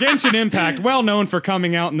 Genshin Impact, well known for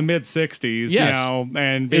coming out in the mid '60s, Yes. you know,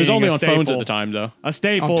 and It being was only a on phones at staple- the time, though. a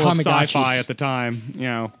staple On of sci-fi Tamagotchis. at the time, you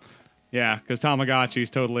know. Yeah, because Tamagotchis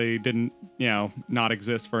totally didn't, not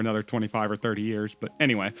exist for another 25 or 30 years. But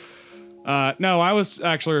anyway, no, I was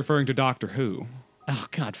actually referring to Doctor Who. Oh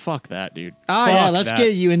God, fuck that, dude. Oh Fuck yeah, let's that.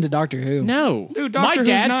 get you into Doctor Who. No, Dude, my Doctor Who's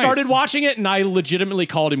dad nice. started watching it, and I legitimately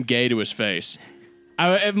called him gay to his face.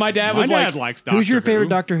 My dad My was dad like, likes Doctor Who's your favorite Who.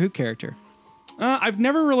 Doctor Who character? I've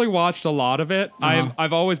never really watched a lot of it.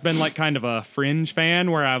 I've always been like kind of a fringe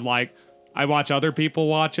fan where I watch other people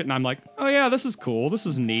watch it and I'm like, oh yeah, this is cool. This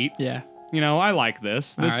is neat. Yeah. You know, I like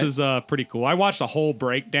this. This is pretty cool. I watched a whole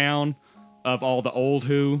breakdown of all the old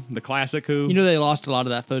Who, the classic Who. You know they lost a lot of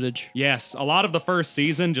that footage. Yes, a lot of the first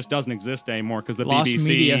season just doesn't exist anymore because the Lost BBC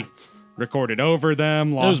media. recorded over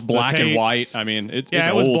them. Lost It was black the and tapes. white. I mean, it's it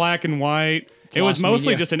old. was black and white. It was Lost mostly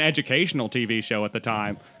media. just an educational TV show at the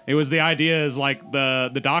time. It was the idea is like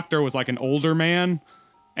the doctor was like an older man,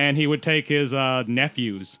 and he would take his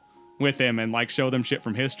nephews with him and like show them shit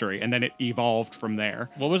from history, and then it evolved from there.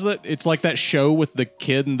 What was that? It's like that show with the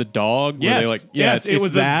kid and the dog. Where Yes, they like, yes, it it's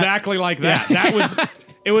was that. exactly like that. That was.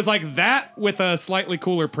 It was like that with a slightly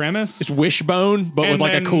cooler premise. It's Wishbone, but And with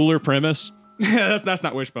like a then- cooler premise. that's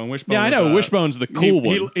not Wishbone. Wishbone. Yeah, I was, know. Wishbone's the cool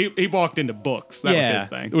one. He walked into books. That was his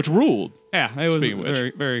thing. which ruled. Yeah, it was Speaking of which.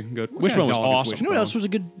 very, very good. What Wishbone kind of was dog is awesome. You know what else was a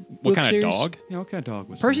good What book kind series? of dog? Yeah, what kind of dog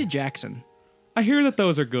was Percy it? Jackson. I hear that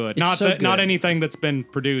those are good. It's Not so that, not good. anything that's been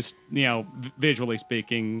produced, you know, visually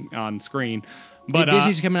speaking on screen. But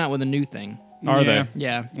Disney's coming out with a new thing. Are yeah. they?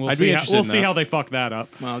 Yeah. We'll I'd see. be How, interested we'll in see that. how they fuck that up.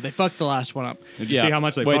 Well, they fucked the last one up. Did you Yeah. see how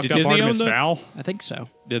much they Wait, fucked did up Disney Artemis own that? Fowl? I think so.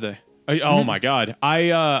 Did they? Oh my god!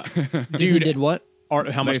 Disney Dude, did what?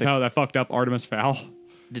 how much? How they fucked up Artemis Fowl?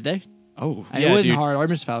 Did they? Oh, It Yeah, wasn't dude. hard.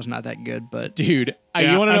 Artemis Fowl's not that good, but Dude,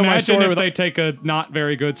 yeah, you want to know my imagine story if with they take a not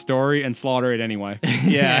very good story and slaughter it anyway.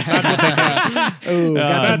 Yeah, oh,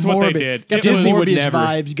 got that's some what they morbid, did. Got It some was- Disney would Morbius never.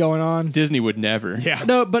 vibes going on. Disney would never. Yeah.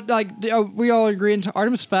 No, but like we all agree into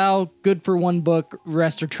Artemis Fowl, good for one book.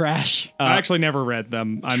 Rest are trash. I actually never read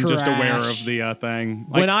them. I'm just aware Trash. of the thing.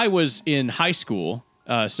 When I was in high school,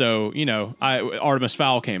 so you know, Artemis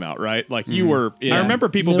Fowl came out, right? Like you were. In, I remember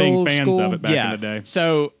people being Middle fans school. of it back in the day.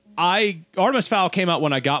 So Artemis Fowl came out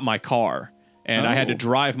when I got my car. And I had to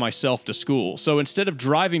drive myself to school. So instead of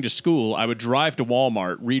driving to school, I would drive to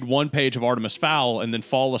Walmart, read one page of Artemis Fowl, and then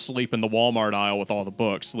fall asleep in the Walmart aisle with all the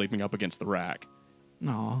books, sleeping up against the rack.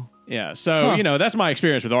 No, Yeah, so, you know, that's my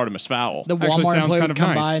experience with Artemis Fowl. the Actually Walmart sounds employee kind would of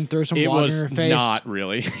come nice. by and throw some It water was in her face. not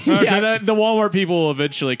really. Yeah, the Walmart people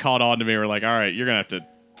eventually caught on to me and were like, all right, you're going to have to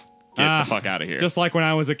get the fuck out of here. Just like when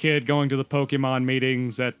I was a kid going to the Pokemon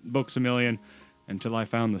meetings at Books A Million until I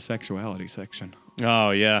found the sexuality section. oh,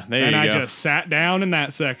 yeah, there And you I go. just sat down in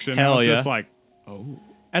that section. Hell I was yeah. just like,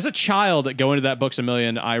 As a child going to that Books A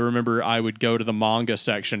Million, I remember I would go to the manga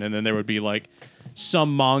section and then there would be like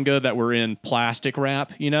some manga that were in plastic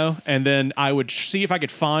wrap, you know? And then I would see if I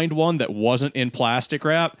could find one that wasn't in plastic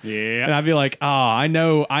wrap. Yeah. And I'd be like, I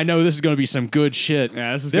know this is going to be some good shit.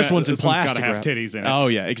 Yeah, this got- one's in this one's plastic gotta have wrap. titties in it. Oh,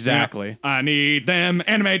 yeah, exactly. Yep. I need them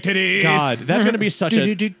anime titties. God, that's going to be such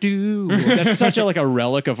a... Do. That's such a like a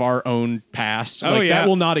relic of our own past. Oh, Like yeah. that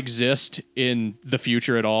will not exist in the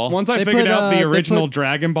future at all. Once I They figured put, out they the original put-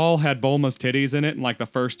 Dragon Ball had Bulma's titties in it in like the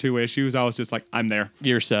first 2 issues, I was just like, I'm there.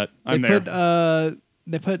 You're set. I'm They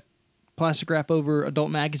there. put plastic wrap over adult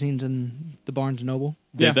magazines in the Barnes and Noble.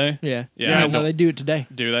 Did they? Yeah. Yeah, I No, don't- they do it today.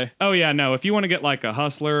 Do they? Oh yeah, no. If you want to get like a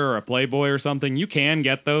Hustler or a Playboy or something, you can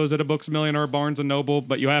get those at a Books A Million or a Barnes and Noble,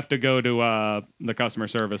 but you have to go to the customer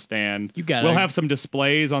service stand. You gotta- We'll have some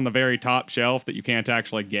displays on the very top shelf that you can't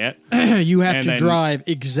actually get. You have And to then- drive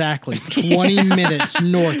exactly 20 minutes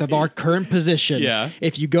north of our current position. Yeah.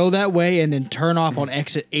 If you go that way and then turn off on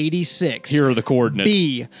exit 86. Here are the coordinates.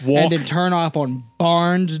 B. Walk, And then turn off on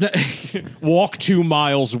Barnes. walk 2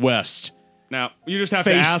 miles west. Now you just have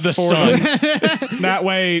Face to ask the for sun. them. That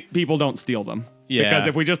way, people don't steal them. Yeah. Because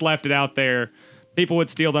if we just left it out there, people would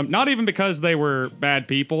steal them. Not even because they were bad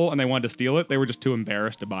people and they wanted to steal it. They were just too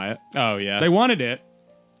embarrassed to buy it. Oh yeah. They wanted it,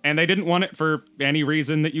 and they didn't want it for any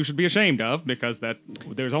reason that you should be ashamed of, because that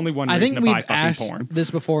there's only one I reason think to we've buy fucking asked porn.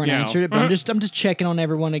 this before and You know. answered it, but I'm just checking on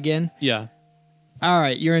everyone again. yeah. All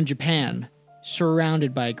right, you're in Japan,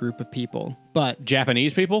 surrounded by a group of people, but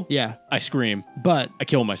Japanese people? yeah, I scream. but I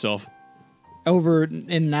kill myself. over in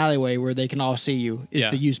an alleyway where they can all see you is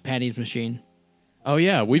Yeah. the used panties machine. Oh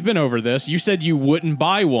yeah, we've been over this. You said you wouldn't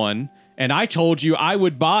buy one, and I told you I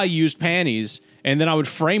would buy used panties, and then I would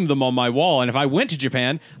frame them on my wall. And if I went to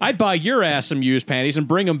Japan, I'd buy your ass some used panties and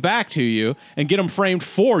bring them back to you and get them framed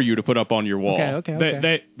for you to put up on your wall.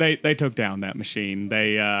 Okay. They took down that machine.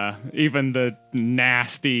 They even the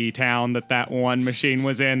nasty town that one machine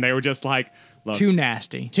was in, they were just like, look, Too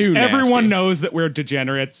nasty. Too nasty. everyone knows that we're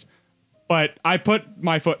degenerates, but I put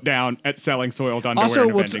my foot down at selling soiled underwear Also,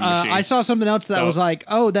 in a vending machine. I saw something else that So- was like,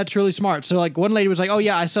 oh, that's really smart. So, like, one lady was like, oh,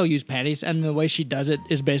 yeah, I sell used panties. And the way she does it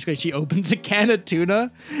is basically she opens a can of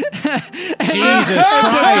tuna, Jesus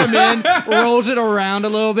Christ. puts them in, rolls it around a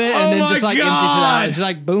little bit, and Oh then my just, like, empties it out. God. It's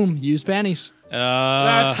like, boom, used panties.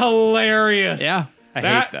 That's hilarious. Yeah. I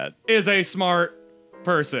hate that. Is a smart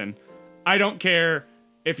person. I don't care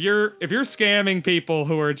if you're scamming people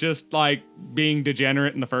who are just like being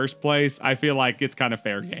degenerate in the first place. I feel like it's kind of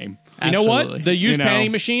fair game. You know Absolutely. what? The used panty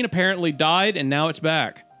machine apparently died, and now it's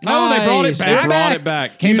back. Oh, they brought it Nice. back. They brought it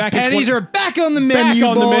back. Came Used back in panties 20 are back on the menu,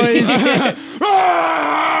 on the boys. menu.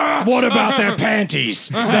 What about their panties?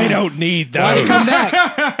 They don't need Why'd those. it come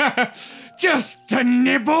back? Just to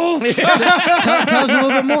nibble. Tell us a little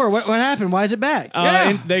bit more. What happened? Why is it back?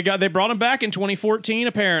 And they brought them back in 2014.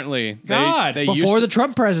 Apparently, God. they Before used the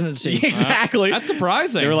Trump presidency. exactly. That's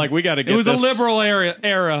surprising. They were like, we got to get. It was this. a liberal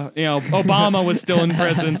era. You know, Obama was still in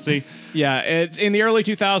presidency. Yeah, it's in the early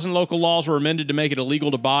 2000s, local laws were amended to make it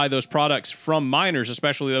illegal to buy those products from minors,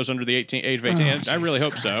 especially those under the age of 18. I really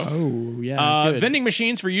hope so. Oh, yeah. good. Vending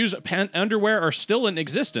machines for used underwear are still in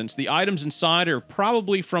existence. The items inside are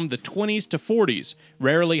probably from the 20s to 40s,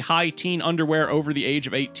 rarely high-teen underwear over the age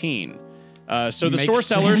of 18. So the Makes store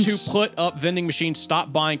sellers sense. who put up vending machines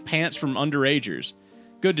stopped buying pants from underagers.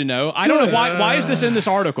 Good to know. I don't know why is this in this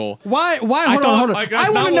article? Why? Hold thought, on, hold on. like, that's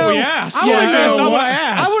I want not to what know. we asked. I Yeah, want to that's know not what I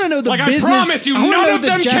asked. I want to know the Like, business. I promise you, I wanna none know of the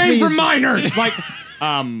them came Japanese- from minors. Like,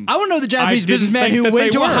 I want to know the Japanese didn't businessman think who that went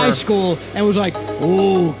they to a were. high school and was like,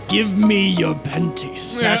 "Oh, give me your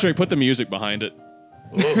panties." Patrick, put the music behind it.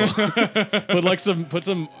 put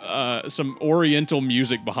some Oriental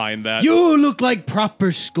music behind that. You look like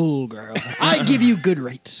proper schoolgirl. I give you good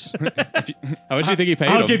rates. How much do you think he paid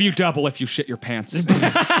I'll him? give you double if you shit your pants.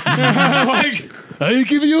 I'll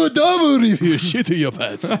give you a double if you shit in your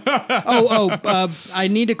pants. I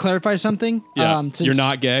need to clarify something. Yeah, since- you're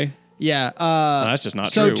not gay. Yeah. That's just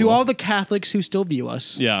not so true. to all the Catholics who still view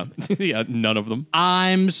us, Yeah, yeah, none of them.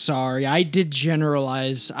 I'm sorry. I did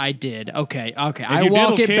generalize. I did. Okay. If I you walk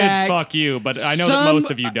diddle it kids, back. fuck you. But I know that Some- most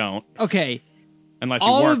of you don't, Okay. unless you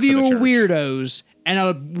All work of you for the are church. weirdos, and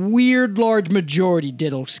a weird large majority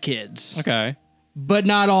diddles kids, Okay. but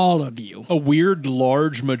not all of you. A weird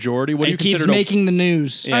large majority. What do you It keeps consider? making the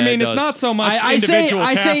news. Yeah, I mean, it it's does. not so much I say individual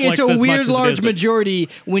it's Catholics a as weird much as it large is the- majority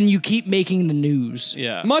when you keep making the news.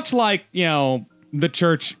 Yeah. Much like, you know, the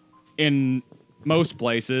church in most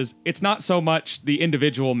places, it's not so much the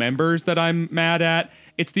individual members that I'm mad at.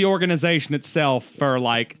 It's the organization itself for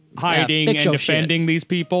like hiding fix and your defending these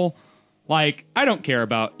people. Like, I don't care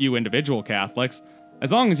about you individual Catholics.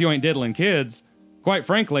 As long as you ain't diddling kids, quite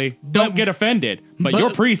frankly, don't get offended. But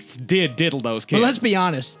your priests did diddle those kids. But let's be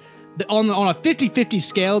honest. On a 50-50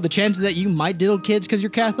 scale, the chances that you might diddle kids because you're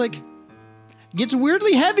Catholic gets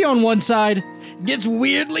weirdly heavy on one side.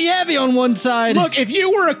 Look, if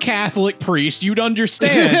you were a Catholic priest, you'd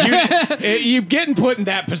understand. You getting put in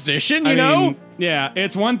that position, you I know? mean, yeah,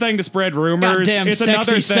 it's one thing to spread rumors. Goddamn It's sexy,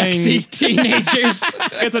 another thing. sexy teenagers.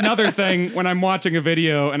 It's another thing when I'm watching a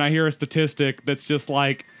video and I hear a statistic that's just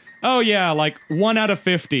like, oh yeah, like 1 out of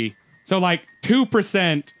 50. So like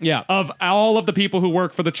 2% Yeah. of all of the people who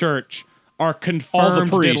work for the church are All the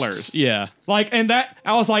confirmed priests. diddlers. Yeah. Like, and that,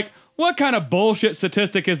 I was like, what kind of bullshit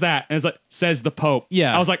statistic is that? And it's like, says the Pope.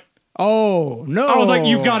 Yeah. I was like, Oh, no. I was like,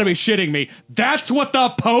 you've got to be shitting me. That's what the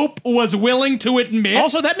Pope was willing to admit?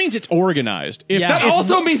 Also, that means it's organized. If Yeah. that if-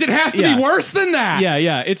 also means it has to Yeah. be worse than that.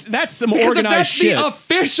 Yeah. That's some Because if organized that's shit. the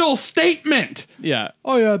official statement. Yeah.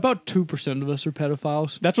 Oh, yeah, about 2% of us are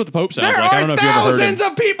pedophiles. That's what the Pope sounds There like. I don't are know if you ever heard him. thousands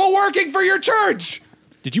of people working for your church.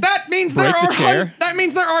 Did you That means break there the are chair? that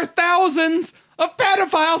means there are thousands of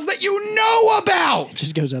pedophiles that you know about. It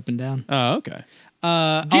just goes up and down. Oh, okay. Give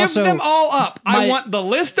Also, them all up. I my- want the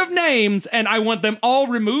list of names, and I want them all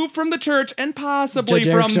removed from the church and possibly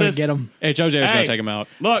Judge from Eric's gonna this. get them. Hey, JoJo's Hey, gonna take him out.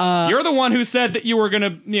 Look, you're the one who said that you were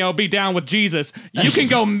gonna, be down with Jesus. You can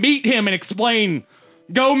go meet him and explain.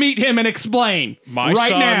 Go meet him and explain My right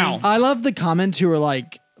son- now. I love the comments who are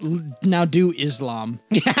like, now do Islam.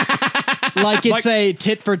 Like it's a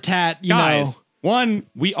tit for tat, you Guys, know. one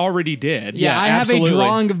we already did. Yeah, I absolutely. have a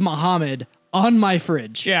drawing of Muhammad on my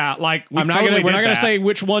fridge. Yeah, like We're not gonna say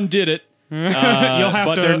which one did it. You'll have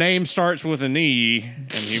but to. their name starts with an E,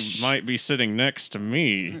 and he might be sitting next to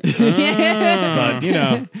me. But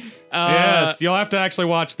Yes, you'll have to actually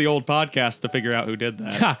watch the old podcast to figure out who did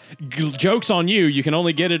that. ha, joke's on you. You can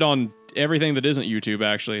only get it on everything that isn't YouTube.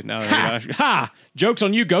 Actually, now ha, joke's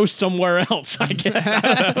on you. Go somewhere else. I guess.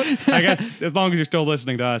 I guess as long as you're still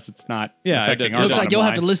listening to us, it's not Yeah, it affecting doesn't- our Looks like bottom you'll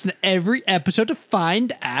have to line. listen to every episode to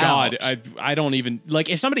find out. God, I don't even like.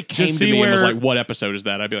 If somebody came to see me and was where- like, "What episode is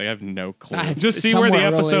that?" I'd be like, "I have no clue." Just see where the somewhere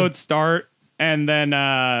early. episodes start, and then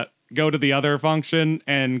go to the other function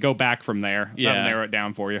and go back from there. Yeah. That'll narrow it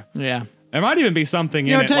down for you. Yeah. There might even be something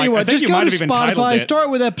You in know, it. tell like, you I what, think just you go might to have even titled Spotify, it. start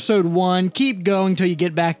with episode 1, keep going till you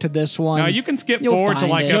get back to this one. No, you can skip You'll forward to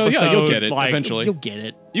find like it. episode. Yeah, you'll get it like, eventually. You'll get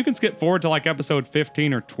it. You can skip forward to like episode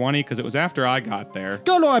 15 or 20 because it was after I got there.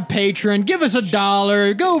 Go to our Patreon, give us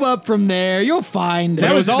 $1, go up from there, you'll find it.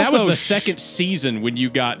 That was also the second season when you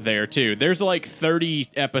got there too. There's like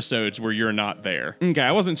 30 episodes where you're not there. Okay,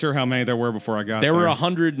 I wasn't sure how many there were before I got there. There were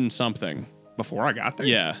 100 and something. Before I got there.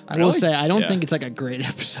 Yeah. I will say, I don't Yeah. think it's like a great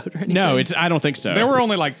episode or anything. No, I don't think so. There were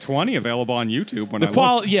only like 20 available on YouTube when I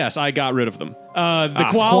looked. Yes, I got rid of them. The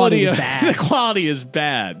quality quality was of bad. the quality is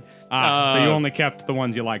bad. So you only kept the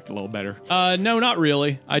ones you liked a little better. No, not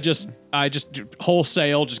really. I just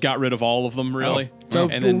wholesale just got rid of all of them. Really. So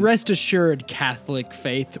and then rest assured, Catholic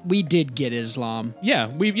faith, we did get Islam. we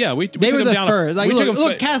They took were them the down. first. Like, We took look, them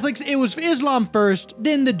look, Catholics, it was Islam first,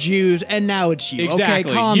 then the Jews, and now it's you.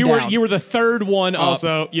 Exactly. Okay, calm you down. were the third one up.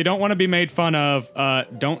 Also, you don't want to be made fun of.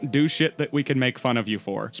 Don't do shit that we can make fun of you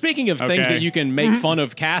for. Speaking of things Okay. that you can make fun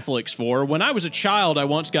of Catholics for, when I was a child, I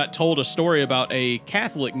once got told a story about a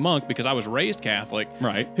Catholic monk, because I was raised Catholic,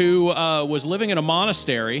 Right. who was living in a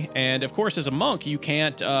monastery, and of course, as a monk, you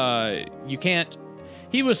can't.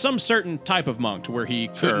 He was some certain type of monk to where he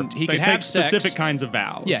couldn't. He they could take have sex. specific kinds of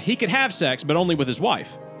vows. Yeah, he could have sex, but only with his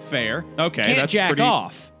wife. Fair. Okay, Can't that's jack pretty-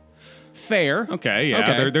 off. Fair. Okay, yeah.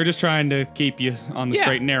 Okay. They're just trying to keep you on the Yeah,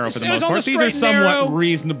 straight and narrow for the it was most on the part. These are straight and narrow. somewhat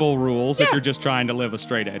reasonable rules if Yeah. you're just trying to live a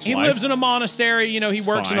straight edge He life. lives in a monastery. You know, he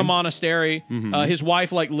works in a fine. monastery. His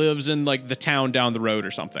wife like lives in like the town down the road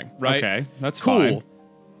or something. Right. Okay, that's Cool. fine.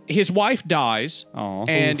 His wife dies, Aw.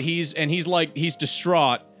 and Oof. he's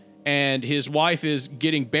distraught, and his wife is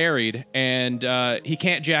getting buried, and he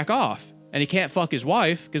can't jack off, and he can't fuck his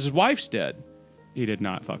wife because his wife's dead. He did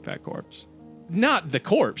not fuck that corpse. Not the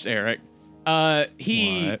corpse, Eric.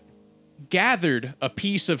 He What? gathered a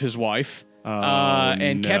piece of his wife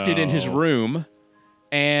and kept it in his no. room,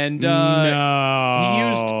 and No. he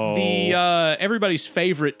used the everybody's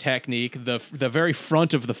favorite technique, the very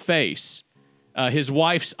front of the face. His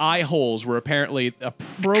wife's eye holes were apparently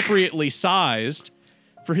appropriately sized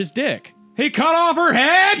for his dick. He cut off her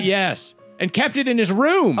head? Yes, and kept it in his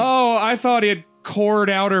room. Oh, I thought he had cored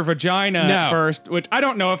out her vagina No. at first, which I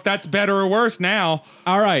don't know if that's better or worse now.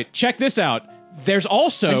 All right, check this out. There's I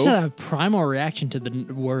just also had a primal reaction to the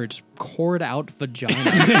words "cord out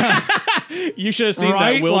vagina." you should have seen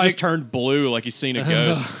Right? that. Will Like- just turned blue like he's seen a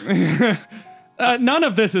ghost. None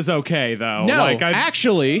of this is okay, though. No, like,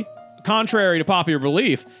 actually, contrary to popular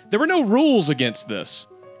belief, there were no rules against this.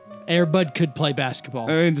 Airbud could play basketball.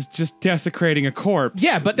 it's just desecrating a corpse.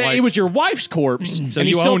 Yeah, but Like, it was your wife's corpse, So and you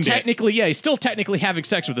he's still owned it. technically, he's still technically having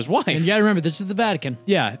sex with his wife. and you gotta remember, this is the Vatican.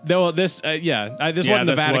 Yeah, though this, this yeah, wasn't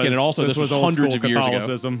the Vatican, and also this was old hundreds school of years ago.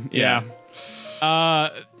 Catholicism. Yeah. So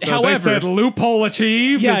However, they said loophole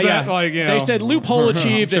achieved. yeah, Is yeah, that like, you know, they said loophole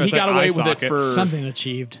achieved, sure and he it's got an away eye with it socket. for Something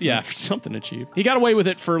achieved. yeah, something achieved. He got away with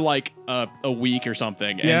it for like a week or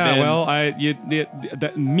something. And Yeah, then, well,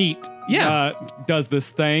 that meat Yeah. does this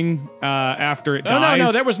thing after it oh dies.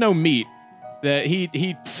 no, there was no meat. That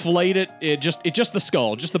he flayed it. It just the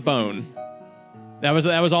skull, just the bone. That was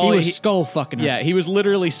all. He was skull fucking her. Yeah, he was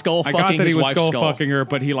literally skull I fucking got that his he was wife's skull fucking her,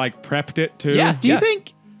 but he like prepped it too. Yeah. Do you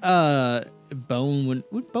think bone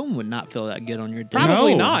would not feel that good on your dick?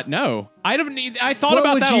 Probably No. not. No, I thought What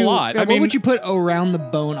about would that you- a lot. I What mean, would you put around the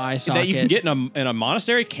bone eye socket? that you can get in a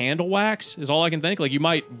monastery? Candle wax is all I can think. Like you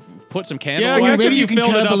might put some candle. Yeah, I Or wax. guess maybe if you you can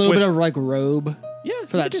filled cut it up a up little with- bit of like robe Yeah,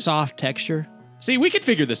 for that soft texture. See, we could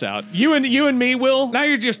figure this out. You and me, Will. Now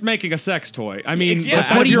you're just making a sex toy. I mean, Yeah, that's that's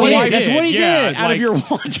what what your he did. wife That's did. what he Yeah, did. Out like, of your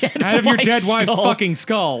dead out of your dead wife's wife's skull. fucking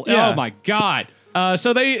skull. Yeah. Oh my god.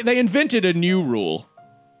 So they invented a new rule: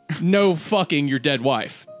 no fucking your dead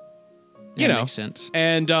wife. You That know, makes sense.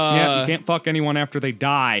 and Yeah, you can't fuck anyone after they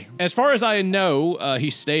die. as far as I know, he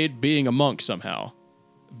stayed being a monk somehow.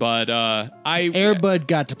 But Airbud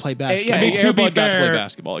got to play basketball. Yeah, I mean, to be Airbud got to play fair-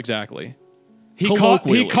 basketball. Exactly. He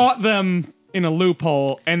Colloquially. caught them in a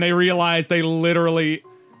loophole, and they realized they literally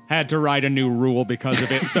had to write a new rule because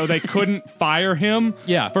of it. So they couldn't fire him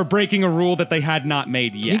Yeah. for breaking a rule that they had not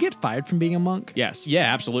made yet. Can you get fired from being a monk? yes.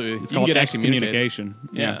 Yeah, absolutely. It's You can called get excommunicated. excommunication.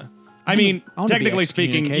 Yeah. I mean, I wanna be technically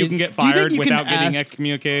speaking, you excommunicated. can get Do you think fired you can without getting ask-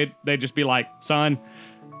 excommunicated. They'd just be like, son,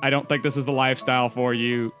 I don't think this is the lifestyle for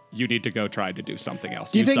you. You need to go try to do something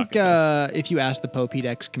else. Do you suck think at this. if you asked the Pope, he'd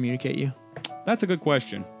excommunicate you? That's a good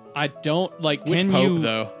question. I don't like which Can pope you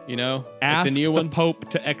though. You know, Ask like the new one. Pope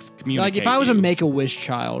to excommunicate Like if I was a you. Make-A-Wish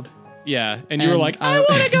child, Yeah, and you were and like, I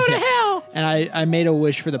want to go to hell. and I made a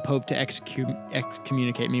wish for the Pope to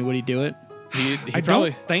excommunicate me, would he do it? He I probably.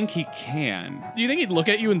 don't think he can. Do you think he'd look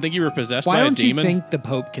at you and think you were possessed Why by a don't you demon? think the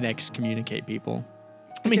Pope can excommunicate people?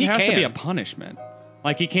 I mean, it he has to can. be a punishment.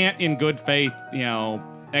 Like he can't, in good faith,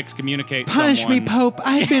 excommunicate Punish someone. me, Pope.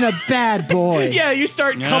 I've been a bad boy. Yeah, you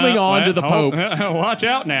start coming on to the Pope. Watch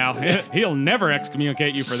out now. He'll never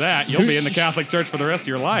excommunicate you for that. You'll be in the Catholic Church for the rest of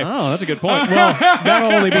your life. Oh, that's a good point. Well,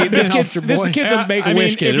 that'll only be this kid's a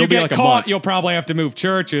Make-A-Wish kid. If It'll you be get like a caught, month. you'll probably have to move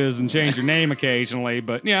churches and change your name occasionally.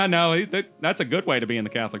 But yeah, no, that's a good way to be in the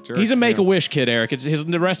Catholic Church. He's a Make-A-Wish kid, Eric.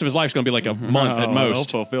 The rest of his life's going to be like a month at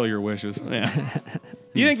most. He'll fulfill your wishes. Yeah.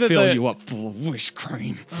 You think that fill you up full of wish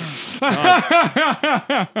cream.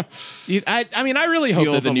 I mean, I really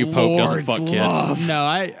hope that the new Pope doesn't fuck kids. No,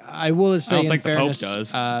 I will say don't in think the Pope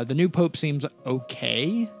fairness, does. The new Pope seems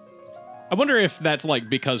okay. I wonder if that's like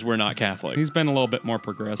because we're not Catholic. He's been a little bit more It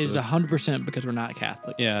progressive. is 100% because we're not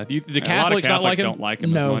Catholic. Yeah. The A lot of Catholics not like him? don't like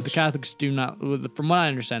him as No, much. the Catholics do not. From what I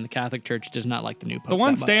understand, the Catholic Church does not like the new Pope. The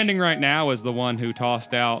one that much. standing right now is the one who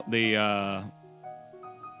tossed out the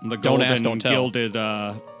Don't golden ask, don't tell. gilded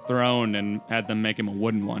throne and had them make him a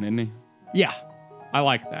wooden one, isn't he? Yeah, I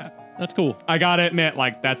like that. That's cool. I gotta admit,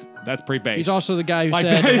 like that's pretty basic. he's also the guy who like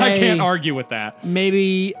said, I "Hey, can't argue with that.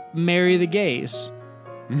 maybe marry the gays.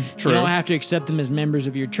 True. You don't have to accept them as members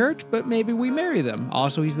of your church, but maybe we marry them."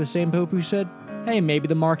 Also, he's the same Pope who said, "Hey, maybe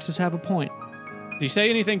the Marxists have a point." Did he say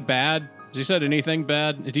anything bad? Has he said anything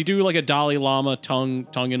bad? Did he do like a Dalai Lama tongue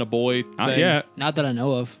in a boy thing? Not yet. Not that I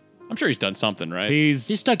know of. I'm sure he's done something, right? He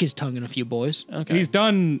He's stuck his tongue in a few boys. okay. he's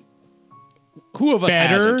done Who of us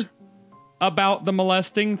better hasn't? about the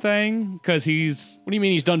molesting thing because he's What do you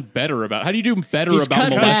mean he's done better about? How do you do better He's about cut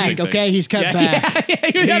molesting? back, okay? He's cut back.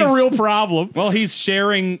 Yeah, you had a He's- real problem. well, he's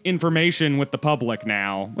sharing information with the public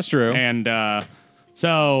now. That's true. And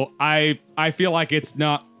so I feel like it's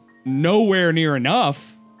nowhere near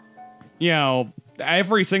enough.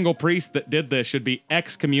 Every single priest that did this should be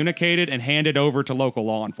excommunicated and handed over to local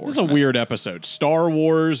law This is a enforcement. weird episode. Star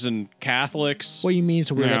Wars and Catholics. What do you mean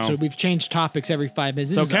it's a weird No. episode? We've changed topics every 5 minutes.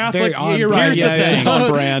 This So is a Catholics- very on you're brand right. Here's the Yeah, thing. it's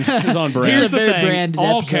on brand. It's on brand. Here's a the very thing. branded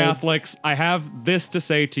All episode. Catholics, I have this to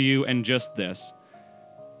say to you and just this.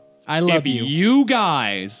 I love If you. you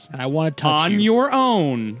guys And I want to touch on you. your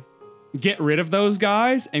own get rid of those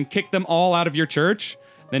guys and kick them all out of your church,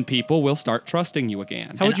 then people will start trusting you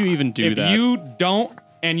again. How would you even do if that? you don't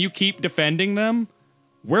and you keep defending them,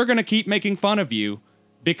 we're going to keep making fun of you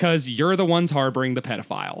because you're the ones harboring the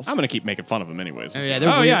pedophiles. I'm going to keep making fun of him anyways. Oh, yeah, they're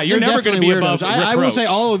Oh, weird. yeah, you're They're never gonna definitely be above weirdos. I will say reproach.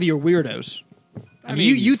 all of you are weirdos. I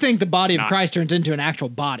mean, you think the body of not- Christ turns into an actual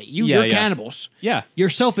body. Yeah, You're yeah. cannibals. Yeah. You're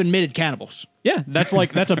self-admitted cannibals. Yeah, that's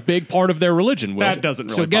a big part of their religion. Will. that doesn't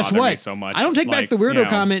really So guess bother what? me so much. I don't take back the weirdo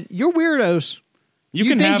comment. You're weirdos. You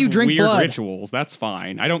You can think have you drink weird blood. rituals. That's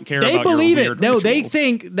fine. I don't care They about believe your it. weird No, they rituals.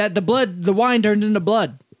 think that the wine turns into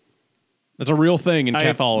blood. That's a real thing in I-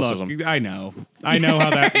 Catholicism. look, I know how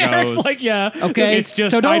that Eric's goes. like, yeah. Okay, It's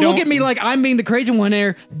just, so I don't look don't- at me like I'm being the crazy one.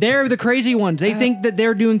 There, they're the crazy ones. They think that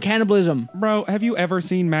they're doing cannibalism. Bro, have you ever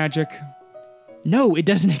seen magic? No, it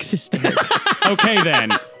doesn't exist. Okay,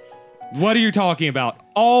 then. What are you talking about?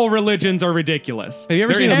 All religions are ridiculous. Have you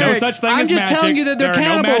ever There seen is no Eric, such thing I'm as just magic. telling you that they're there are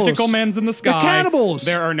cannibals. no magical men in the sky. cannibals.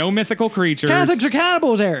 There are no mythical creatures. Catholics are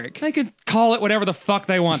cannibals, Eric. They could call it whatever the fuck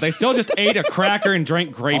they want. They still just ate a cracker and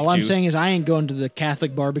drank grape All I'm juice. saying is I ain't going to the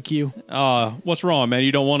Catholic barbecue. What's wrong, man?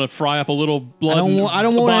 You don't want to fry up a little blood? I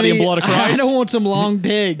don't want the body any, and blood of I Christ. don't want some long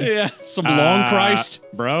pig. Yeah, some long Christ.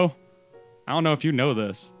 Bro, I don't know if you know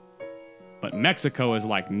this, but Mexico is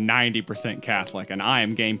like 90% Catholic, and I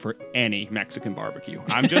am game for any Mexican barbecue.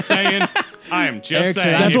 I'm just saying. I am just Eric said,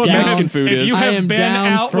 saying. "I'm That's what down- Mexican food if is. you I have am been down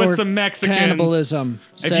out with for some Mexicans, cannibalism.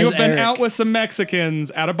 if says you have been Eric. out with some Mexicans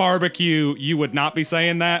at a barbecue, you would not be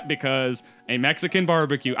saying that because a Mexican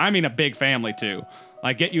barbecue, I mean a big family too,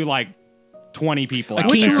 like get you like 20 people out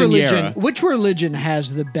Which there. quinceañera. religion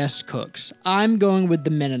has the best cooks? I'm going with the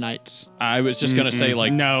Mennonites. I was just gonna say,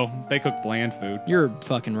 like, No, they cook bland food. You're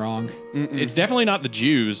fucking wrong. it's definitely not the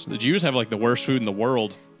Jews. The Jews have like the worst food in the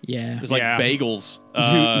world. Yeah. It's like Yeah. bagels.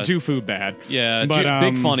 Jew food bad. Yeah, But,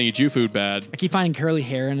 big funny Jew food bad. I keep finding curly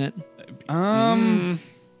hair in it.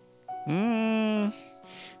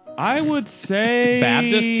 I would say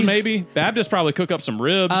Baptists maybe. Baptists probably cook up some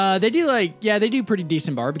ribs. They do pretty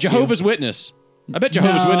decent barbecue. Jehovah's Witness. I bet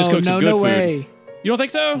Jehovah's Witness cooks some good no food. way. You don't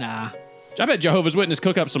think so? Nah. I bet Jehovah's Witness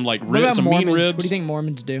cook up some like What about some Mormons? mean ribs. What do you think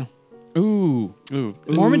Mormons do? Ooh.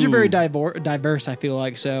 Mormons are very diverse, I feel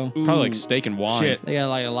like, so Probably like steak and wine. Shit. they got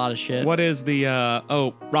like a lot of shit. What is the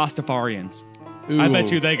Rastafarians? Ooh. I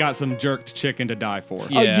bet you they got some jerked chicken to die for. Oh,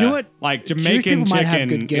 Yeah. you know what? Like Jewish Jamaican people might have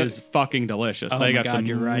chicken good guilt. is fucking delicious. Oh they my got God, some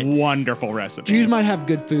you're right. wonderful recipes. Jews might have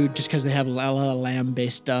good food just because they have a lot of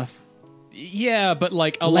lamb-based stuff. Yeah, but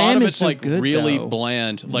like a Lamb lot of is it's so like good, really though.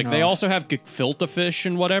 bland. Like they No. also have gefilte fish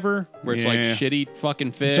and whatever, where it's like Yeah. shitty fucking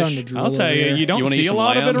I'm fish. starting to drool I'll tell over you, here. you don't You wanna eat see a some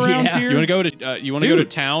lot of it lamb? around Yeah. here. You want to go to you want to go to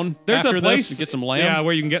Dude, town There's after a place this and get some lamb? Yeah,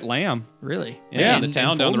 where you can get lamb. Really? Yeah, in the In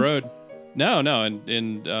town down the Fulton? road. No,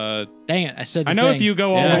 in Dang it! I said. I the know thing. if you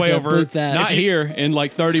go all Yeah. the way I have to over, bleep that. not here, in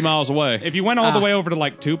like 30 miles away. if you went all the Ah. way over to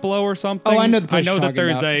like Tupelo or something. Oh, I know the place I know you're that talking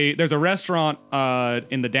there's about. there's a restaurant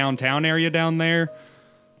in the downtown area down there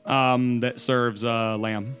that serves lamb.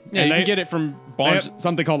 Yeah, And you they- can get it from They Barnes. have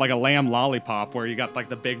something called like a lamb lollipop where you got like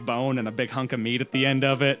the big bone and a big hunk of meat at the end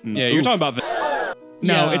of it. And, Yeah, you're oof. talking about.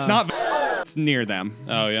 No, Yeah. it's not. It's near them.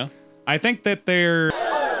 Oh yeah, I think that they're.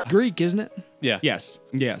 Greek, isn't it? yeah. Yes.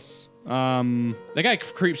 Yes. That guy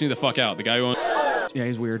creeps me the fuck out. The guy who owns. Yeah,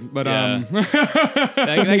 he's weird, but Yeah. That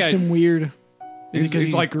that makes guy, him weird. Is it he's, 'cause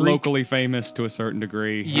he's like Greek? locally famous to a certain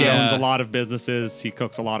degree. He Yeah. owns a lot of businesses. He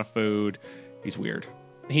cooks a lot of food. He's weird.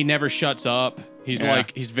 he never shuts up. He's Yeah.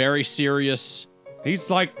 like he's very serious. He's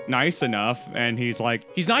like nice enough, and he's like,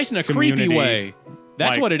 He's nice in a creepy Community, way.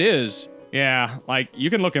 That's like- what it is. yeah, like you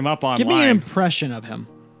can look him up online. Give me an impression of him.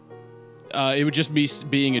 It would just be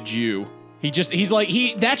being a Jew.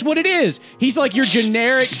 That's what it is. He's like your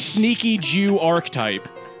generic sneaky Jew archetype.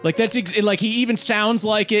 Like that's like he even sounds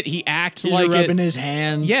like it. He acts He's like rubbing it. his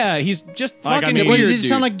hands. Yeah, he's just Like, I fucking mean- Wait, weird. does he dude.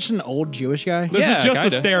 sound like just an old Jewish guy? This Yeah, is just kinda.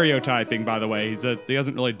 the stereotyping, by the way. He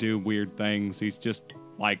doesn't really do weird things. He's just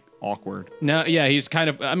like awkward. No, yeah, he's kind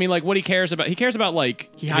of. I mean, like what he cares about. He cares about like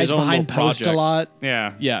He his hides own behind little posts a projects. lot.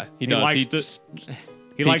 Yeah, Yeah, he does. likes He to- s-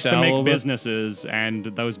 He likes peeks to out a make little bit. businesses, and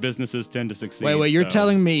those businesses tend to succeed. Wait, you're so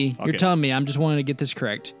telling me, fuck you're it. telling me, I'm just wanting to get this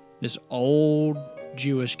correct. This old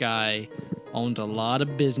Jewish guy owns a lot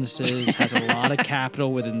of businesses, has a lot of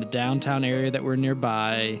capital within the downtown area that we're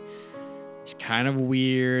nearby. He's kind of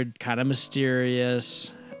weird, kind of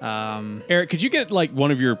mysterious. Eric, could you get like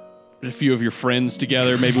a few of your friends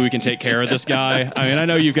together? Maybe we can take care of this guy. I mean, I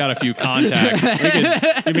know you've got a few contacts. We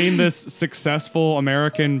could, You mean this successful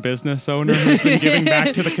American business owner who's been giving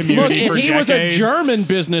back to the look, community if for he decades? was a German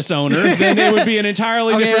business owner, then it would be an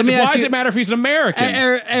entirely Okay, let different. me Why ask does you- it matter if he's an American?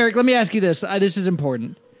 Eric, let me ask you this. This is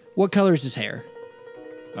important. What color is his hair?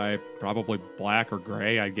 Probably black or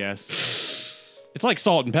gray, I guess. It's like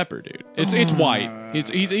salt and pepper, dude. It's white.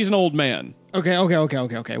 He's an old man. Okay.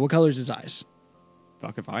 What color is his eyes?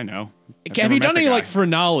 Fuck if I know. I've Have never you met done the any guy. like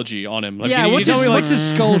phrenology on him? Like, Yeah, can you what's tell his, me, like, what's his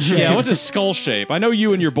skull shape? yeah, what's his skull shape? I know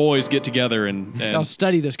you and your boys get together and I'll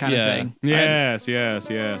study this kind Yeah. of thing. Yes.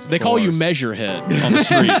 of they call you course. Measurehead on the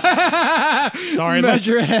streets. Sorry, let's-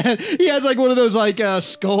 Measure head. He has like one of those like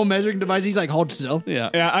skull measuring devices. He's like, hold still. Yeah.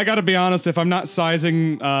 Yeah, I gotta be honest. If I'm not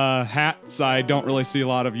sizing hats, I don't really see a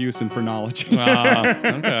lot of use in phrenology.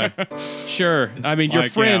 Okay. Sure. I mean, your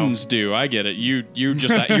Like, friends do. I get it. You're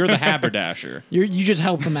the haberdasher. You just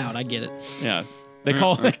help them out. I get it. Yeah. They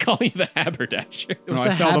call you the haberdasher. No, What's I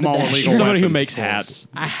a sell them all haberdasher? illegal Somebody who weapons, makes of course. hats.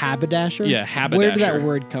 A haberdasher? Yeah, Where did that haberdasher.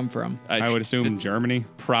 word come from? I would assume Germany.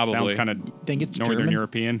 Probably. Sounds kind of Think it's Northern German?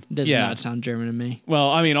 European. Does Yeah. not sound German to me. Well,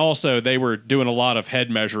 I mean, also they were doing a lot of head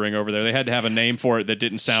measuring over there. They had to have a name for it that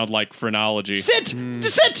didn't sound like phrenology. Sit!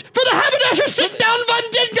 Sit! For the haberdasher! Sit down, Van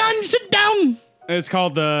Down! Sit down! It's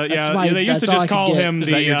called the They used to that's all I just could call get. him Is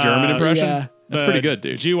the that your German impression? Yeah. That's the pretty good,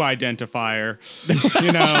 dude. Jew identifier,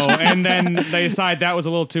 and then they decided that was a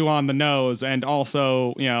little too on the nose, and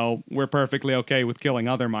also, we're perfectly okay with killing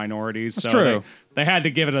other minorities. That's so true. They had to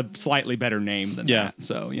give it a slightly better name than Yeah. that.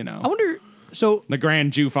 So I wonder. So the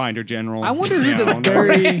Grand Jew Finder General. I wonder who the no.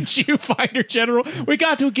 very. Jew fighter general. We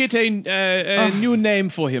got to get a new name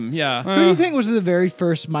for him. Yeah. Who do you think was the very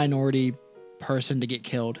first minority person to get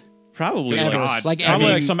killed? Probably Ever. like, Like, probably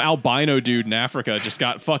ever. like some albino dude in Africa just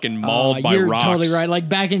got fucking mauled by you're rocks. totally right. Like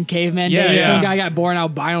back in caveman Yeah, days, yeah. some guy got born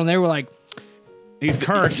albino, and they were like, He's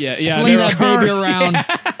cursed. Yeah, sling they're that baby cursed. around.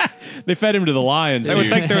 They fed him to the lions. They would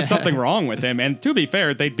dude. think there's something wrong with him, and to be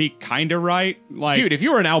fair, they'd be kind of right. Like, Dude, if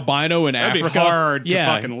you were an albino in that'd Africa, be hard to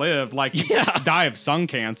yeah, fucking live. Like, you just die of sun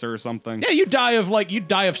cancer or something. yeah, you'd die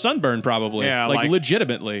of sunburn probably. Yeah, like like-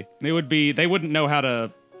 legitimately. They wouldn't know how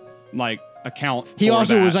to, account. He for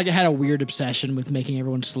also that. was had a weird obsession with making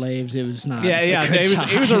everyone slaves. It was not. Yeah, a yeah. good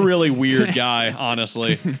It was a time. really weird guy,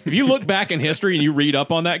 honestly. If you look back in history and you read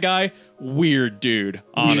up on that guy, weird dude,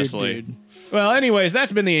 honestly. dude. Well, anyways,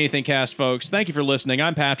 that's been the Anything Cast, folks. Thank you for listening.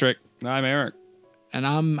 I'm Patrick. I'm Eric. And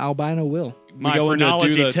I'm albino Will. My going to do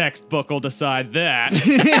phrenology the- textbook will decide that.